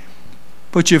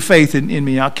 Put your faith in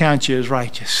me. I'll count you as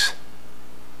righteous.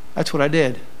 That's what I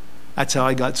did. That's how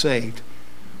I got saved.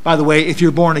 By the way, if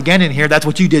you're born again in here, that's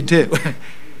what you did too.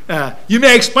 You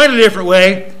may explain it a different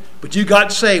way, but you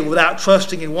got saved without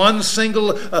trusting in one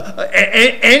single,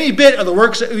 any bit of the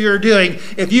works that you were doing.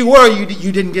 If you were,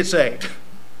 you didn't get saved.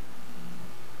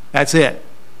 That's it.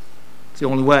 It's the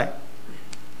only way.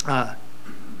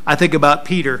 I think about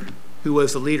Peter, who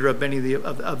was the leader of many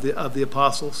of the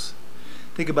apostles.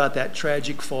 Think about that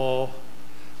tragic fall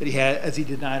that he had as he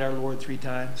denied our Lord 3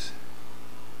 times.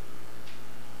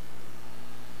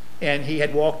 And he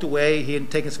had walked away. He had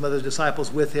taken some other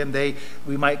disciples with him.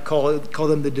 We might call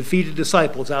them the defeated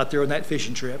disciples out there on that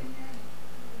fishing trip.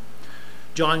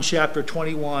 John chapter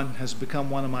 21 has become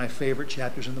one of my favorite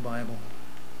chapters in the Bible.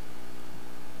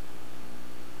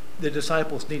 The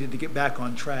disciples needed to get back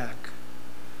on track.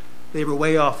 They were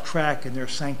way off track in their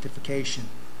sanctification.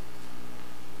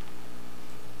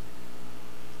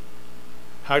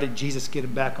 How did Jesus get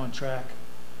them back on track?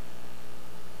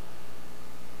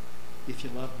 If you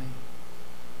love me,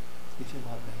 if you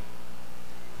love me.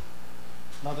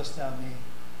 Lovest thou me,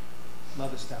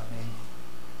 lovest thou me,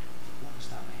 lovest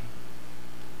thou me.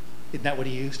 Isn't that what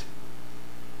he used?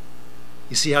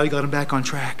 You see how he got them back on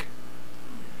track?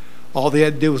 All they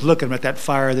had to do was look at that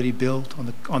fire that he built on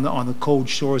the cold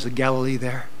shores of Galilee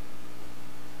there.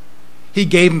 He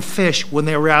gave them fish when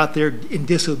they were out there in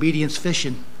disobedience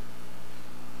fishing.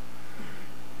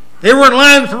 They were in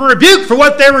line for rebuke for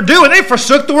what they were doing. They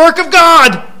forsook the work of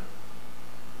God.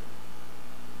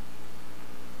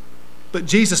 But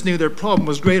Jesus knew their problem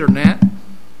was greater than that.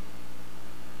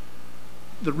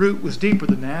 The root was deeper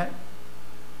than that.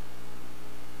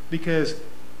 Because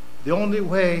the only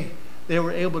way they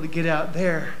were able to get out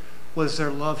there was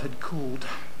their love had cooled.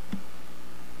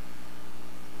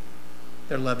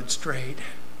 Their love had strayed.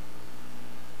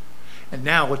 And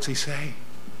now what's he say?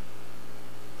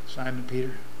 Simon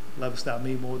Peter, lovest thou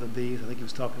me more than these? I think he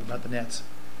was talking about the nets.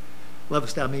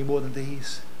 Lovest thou me more than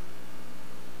these?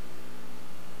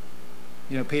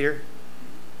 You know, Peter,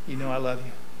 you know I love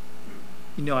you.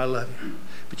 You know I love you.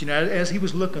 But you know, as he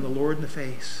was looking the Lord in the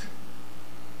face,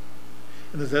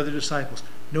 and those other disciples,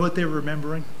 know what they were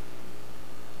remembering?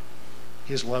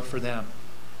 His love for them.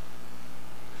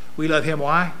 We love him,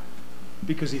 why?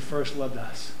 Because he first loved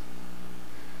us.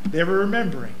 They were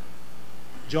remembering.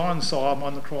 John saw him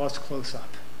on the cross close up.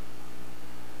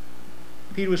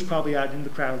 Peter was probably out in the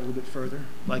crowd a little bit further,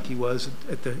 like he was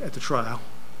at the trial.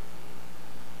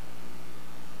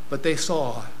 But they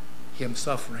saw him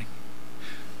suffering.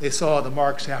 They saw the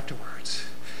marks afterwards.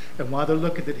 And while they're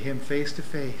looking at him face to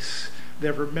face,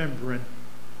 they're remembering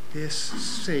this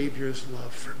Savior's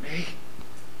love for me.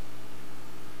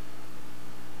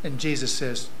 And Jesus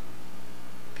says,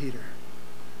 Peter,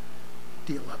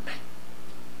 do you love me?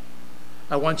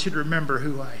 I want you to remember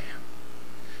who I am.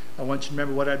 I want you to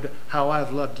remember how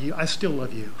I've loved you. I still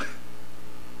love you.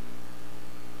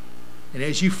 And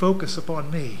as you focus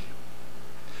upon me,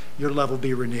 your love will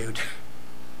be renewed.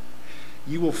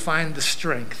 You will find the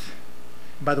strength,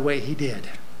 by the way, he did,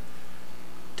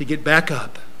 to get back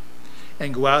up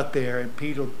and go out there. And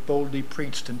Peter boldly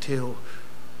preached until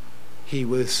he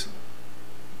was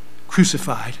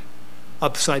crucified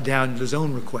upside down at his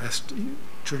own request,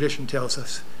 tradition tells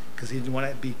us, because he didn't want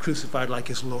to be crucified like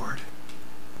his Lord.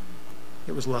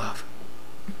 It was love.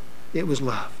 It was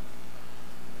love.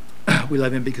 We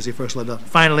love him because he first loved us.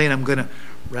 Finally, and I'm going to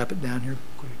wrap it down here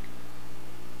quick.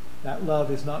 That love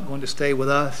is not going to stay with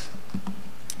us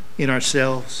in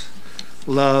ourselves.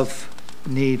 Love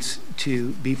needs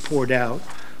to be poured out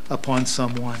upon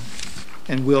someone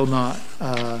and will not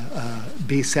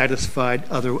be satisfied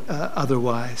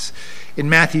otherwise. In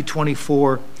Matthew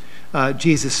 24,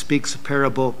 Jesus speaks a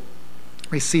parable.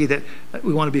 We see that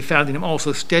we want to be found in him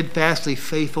also steadfastly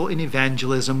faithful in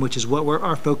evangelism, which is where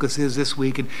our focus is this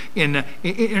week in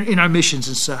our missions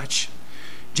and such.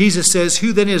 Jesus says,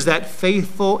 who then is that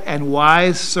faithful and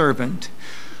wise servant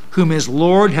whom his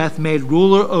Lord hath made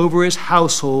ruler over his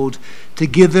household to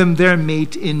give them their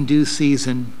meat in due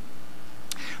season?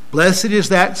 Blessed is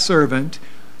that servant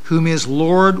whom his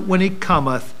Lord, when he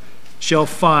cometh, shall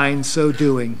find so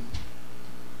doing.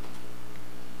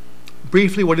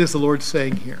 Briefly, what is the Lord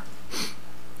saying here?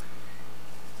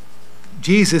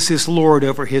 Jesus is Lord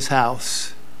over his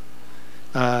house.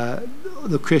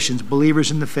 The Christians,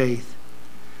 believers in the faith.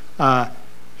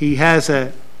 He has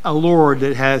a Lord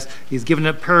that he's given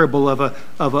a parable of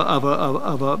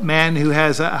a man who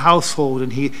has a household,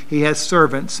 and he has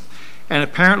servants. And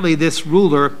apparently this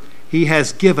ruler he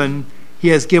has given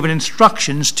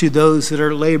instructions to those that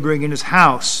are laboring in his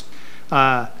house.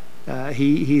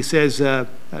 He says,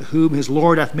 whom his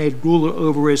Lord hath made ruler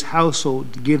over his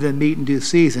household, to give them meat in due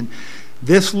season.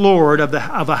 This Lord of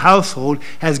a household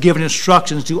has given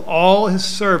instructions to all his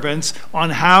servants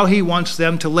on how he wants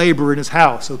them to labor in his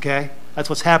house, okay? That's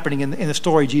what's happening in the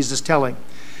story Jesus is telling.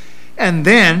 And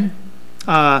then,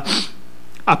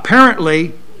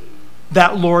 apparently,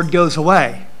 that Lord goes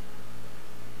away.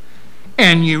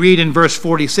 And you read in verse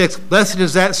 46, blessed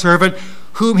is that servant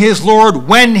whom his Lord,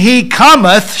 when he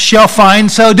cometh, shall find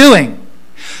so doing.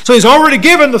 So he's already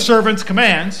given the servants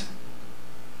commands,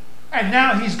 and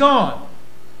now he's gone.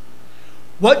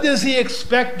 What does he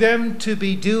expect them to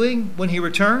be doing when he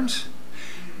returns?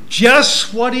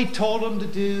 Just what he told them to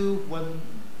do when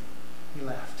he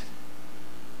left.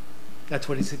 That's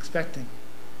what he's expecting.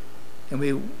 And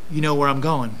you know where I'm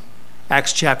going.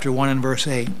 Acts chapter 1 and verse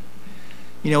 8.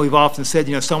 We've often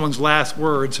said, someone's last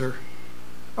words are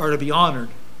to be honored,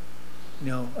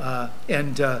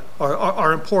 and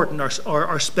are important,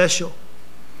 are special.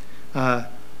 The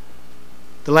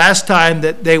last time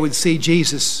that they would see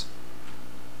Jesus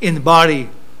in the body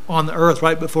on the earth,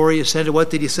 right before he ascended, what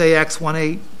did he say? Acts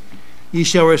 1:8. Ye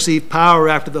shall receive power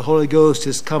after the Holy Ghost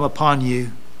is come upon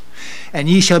you. And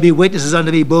ye shall be witnesses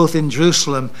unto me both in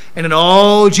Jerusalem and in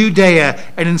all Judea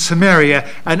and in Samaria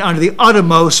and unto the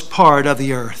uttermost part of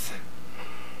the earth.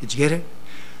 Did you get it?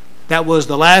 That was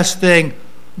the last thing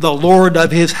the Lord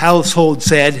of his household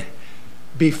said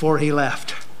before he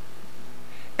left.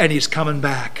 And he's coming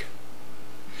back.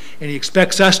 And he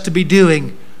expects us to be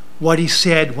doing what he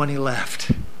said when he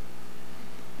left.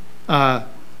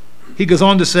 He goes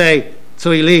on to say,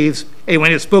 so he leaves, and when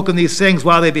he had spoken these things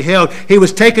while they beheld, he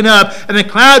was taken up, and the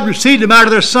cloud received him out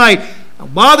of their sight.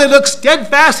 And while they looked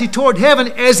steadfastly toward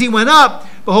heaven as he went up,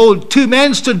 behold, two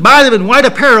men stood by them in white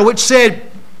apparel, which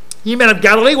said, Ye men of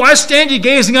Galilee, why stand ye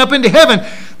gazing up into heaven?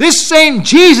 This same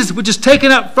Jesus, which is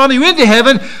taken up from you into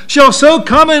heaven, shall so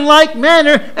come in like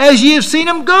manner as ye have seen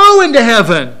him go into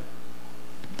heaven.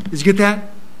 Did you get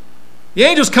that? The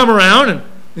angels come around, and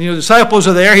the disciples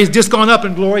are there. He's just gone up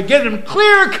in glory, giving them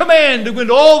clear command to go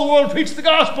into all the world and preach the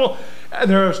gospel. And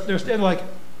they're standing like,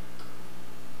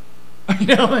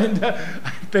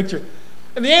 picture.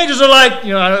 And the angels are like,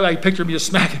 I picture me just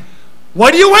smacking.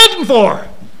 What are you waiting for?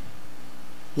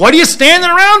 What are you standing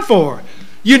around for?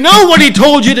 You know what he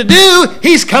told you to do.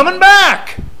 He's coming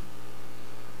back.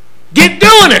 Get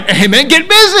doing it. Amen. Get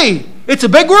busy. It's a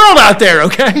big world out there,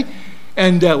 okay?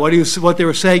 And what they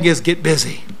were saying is, get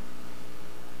busy.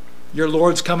 Your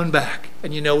Lord's coming back,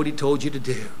 and you know what he told you to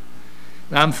do.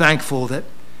 And I'm thankful that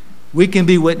we can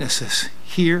be witnesses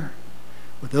here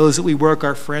with those that we work,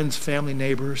 our friends, family,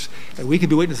 neighbors, and we can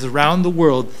be witnesses around the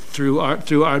world through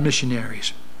our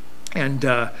missionaries. And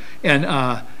God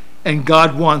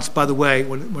wants, by the way,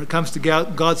 when it comes to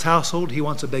God's household, he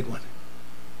wants a big one.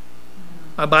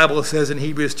 My Bible says in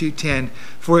Hebrews 2:10,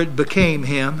 for it became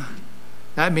him.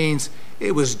 That means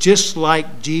it was just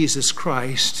like Jesus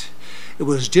Christ. It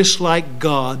was just like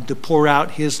God to pour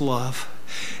out his love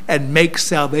and make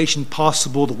salvation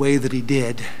possible the way that he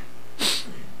did.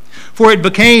 For it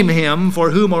became him,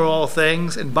 for whom are all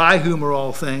things, and by whom are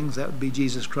all things, that would be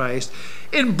Jesus Christ,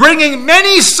 in bringing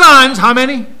many sons, how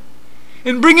many?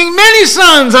 In bringing many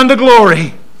sons unto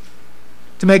glory,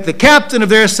 to make the captain of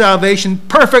their salvation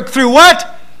perfect through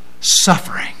what?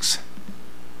 Sufferings.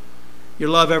 Your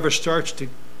love ever starts to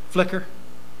flicker?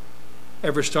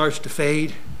 Ever starts to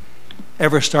fade?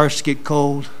 Ever starts to get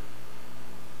cold?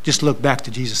 Just look back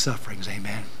to Jesus' sufferings,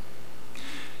 amen.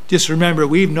 Just remember,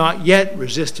 we've not yet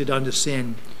resisted unto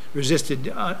sin, resisted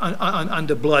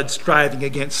unto blood, striving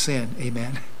against sin,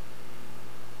 amen.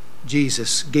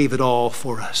 Jesus gave it all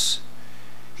for us.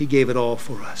 He gave it all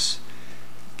for us.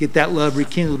 Get that love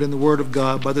rekindled in the Word of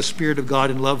God by the Spirit of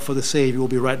God and love for the Savior. We'll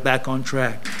be right back on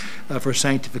track for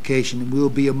sanctification, and we'll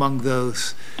be among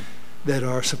those that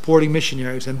are supporting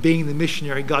missionaries and being the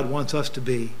missionary God wants us to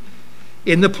be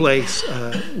in the place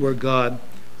where God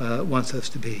wants us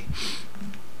to be.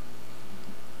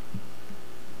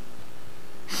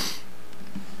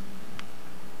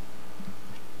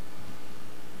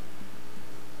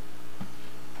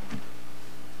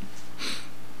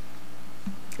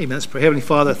 Amen. Let's pray. Heavenly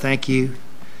Father, thank you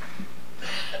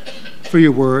for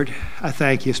your word. I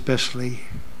thank you especially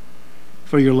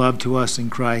for your love to us in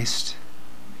Christ.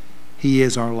 He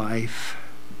is our life.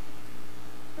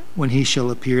 When he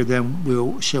shall appear, then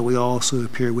shall we also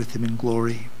appear with him in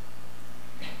glory.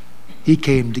 He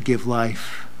came to give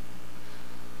life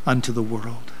unto the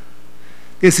world.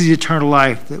 This is eternal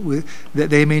life, that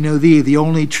they may know thee, the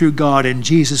only true God, and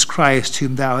Jesus Christ,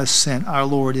 whom thou hast sent. Our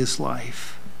Lord is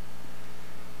life.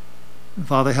 And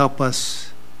Father, help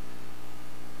us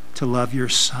to love your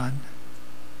Son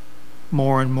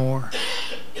more and more.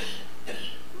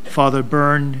 Father,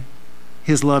 burn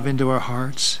his love into our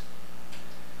hearts.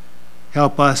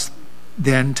 Help us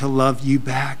then to love you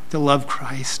back, to love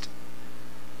Christ.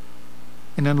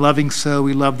 And in loving so,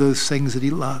 we love those things that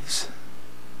he loves.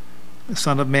 The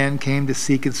Son of Man came to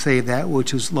seek and save that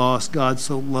which was lost. God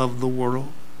so loved the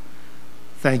world.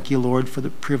 Thank you, Lord, for the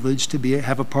privilege to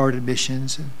have a part in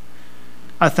missions. And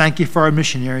I thank you for our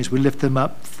missionaries. We lift them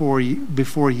up before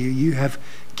you. You have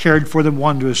cared for them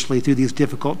wondrously through these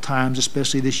difficult times,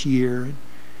 especially this year. And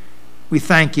we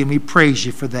thank you and we praise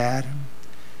you for that.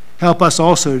 Help us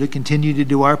also to continue to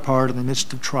do our part in the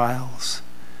midst of trials.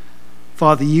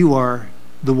 Father, you are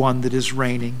the one that is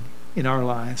reigning in our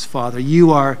lives. Father,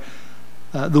 you are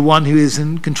the one who is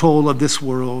in control of this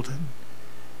world.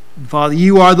 And Father,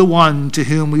 you are the one to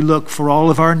whom we look for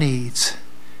all of our needs.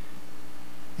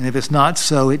 And if it's not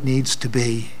so, it needs to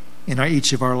be in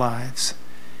each of our lives.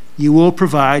 You will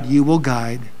provide, you will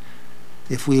guide,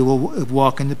 if we will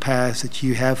walk in the paths that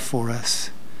you have for us,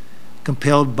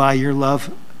 compelled by your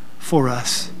love for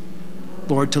us,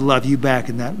 Lord, to love you back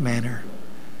in that manner.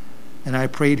 And I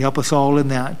pray to help us all in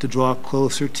that, to draw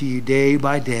closer to you day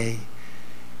by day,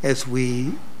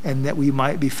 and that we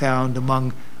might be found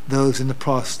among those in the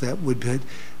process that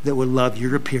would love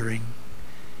your appearing.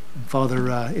 And Father,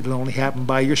 it'll only happen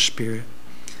by your Spirit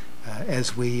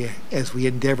as we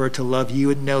endeavor to love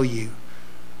you and know you,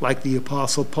 like the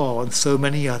Apostle Paul and so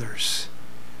many others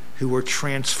who were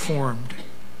transformed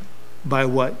by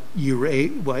what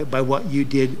you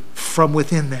did from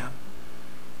within them,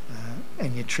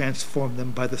 and you transformed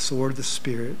them by the sword of the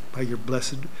Spirit, by your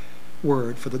blessed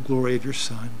word, for the glory of your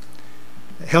Son.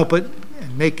 Help it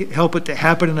and help it to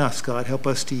happen in us, God. Help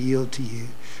us to yield to you.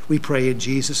 We pray in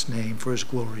Jesus' name for his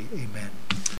glory. Amen.